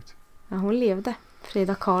lite sjukt. Ja, hon levde.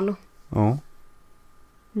 Frida Kahlo. Ja.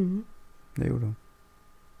 Mm. Det gjorde hon.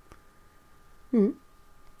 Mm.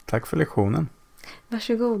 Tack för lektionen.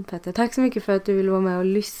 Varsågod, Petter. Tack så mycket för att du ville vara med och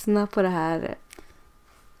lyssna på det här.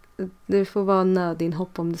 Det får vara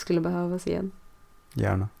nödinhopp om det skulle behövas igen.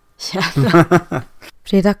 Gärna.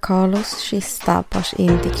 Frida Kahlos kista bars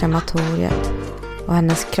in till krematoriet och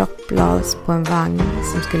hennes kropp lades på en vagn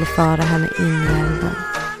som skulle föra henne in i elden.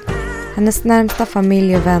 Hennes närmsta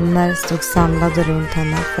familj och vänner stod samlade runt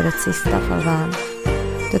henne för ett sista farväl.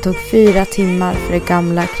 Det tog 4 timmar för det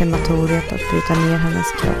gamla krematoriet att bryta ner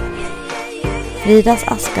hennes kropp. Fridas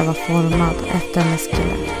aska var formad efter hennes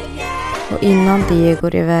skelett. Och innan Diego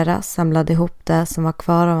Rivera samlade ihop det som var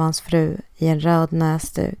kvar av hans fru i en röd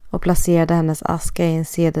näsduk och placerade hennes aska i en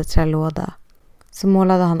cederträlåda, så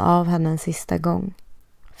målade han av henne en sista gång.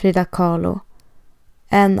 Frida Kahlo,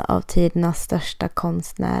 en av tidernas största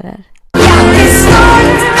konstnärer. är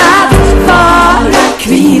stolt att vara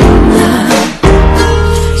kvinna.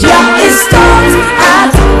 Jag är stolt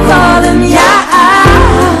att vara den jag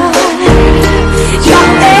är. Jag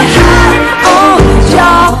är här och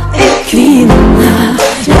jag är kvinna.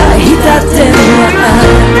 Jag har hittat den jag är.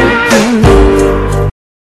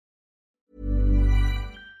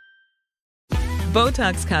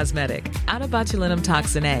 Botox Cosmetic, out of botulinum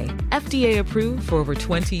toxin A, FDA approved for over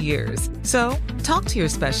 20 years. So, talk to your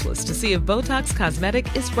specialist to see if Botox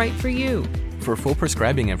Cosmetic is right for you. For full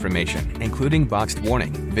prescribing information, including boxed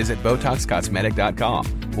warning, visit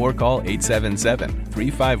BotoxCosmetic.com or call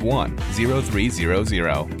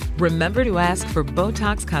 877-351-0300. Remember to ask for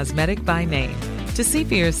Botox Cosmetic by name. To see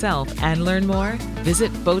for yourself and learn more,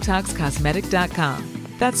 visit BotoxCosmetic.com.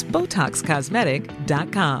 That's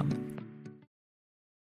BotoxCosmetic.com.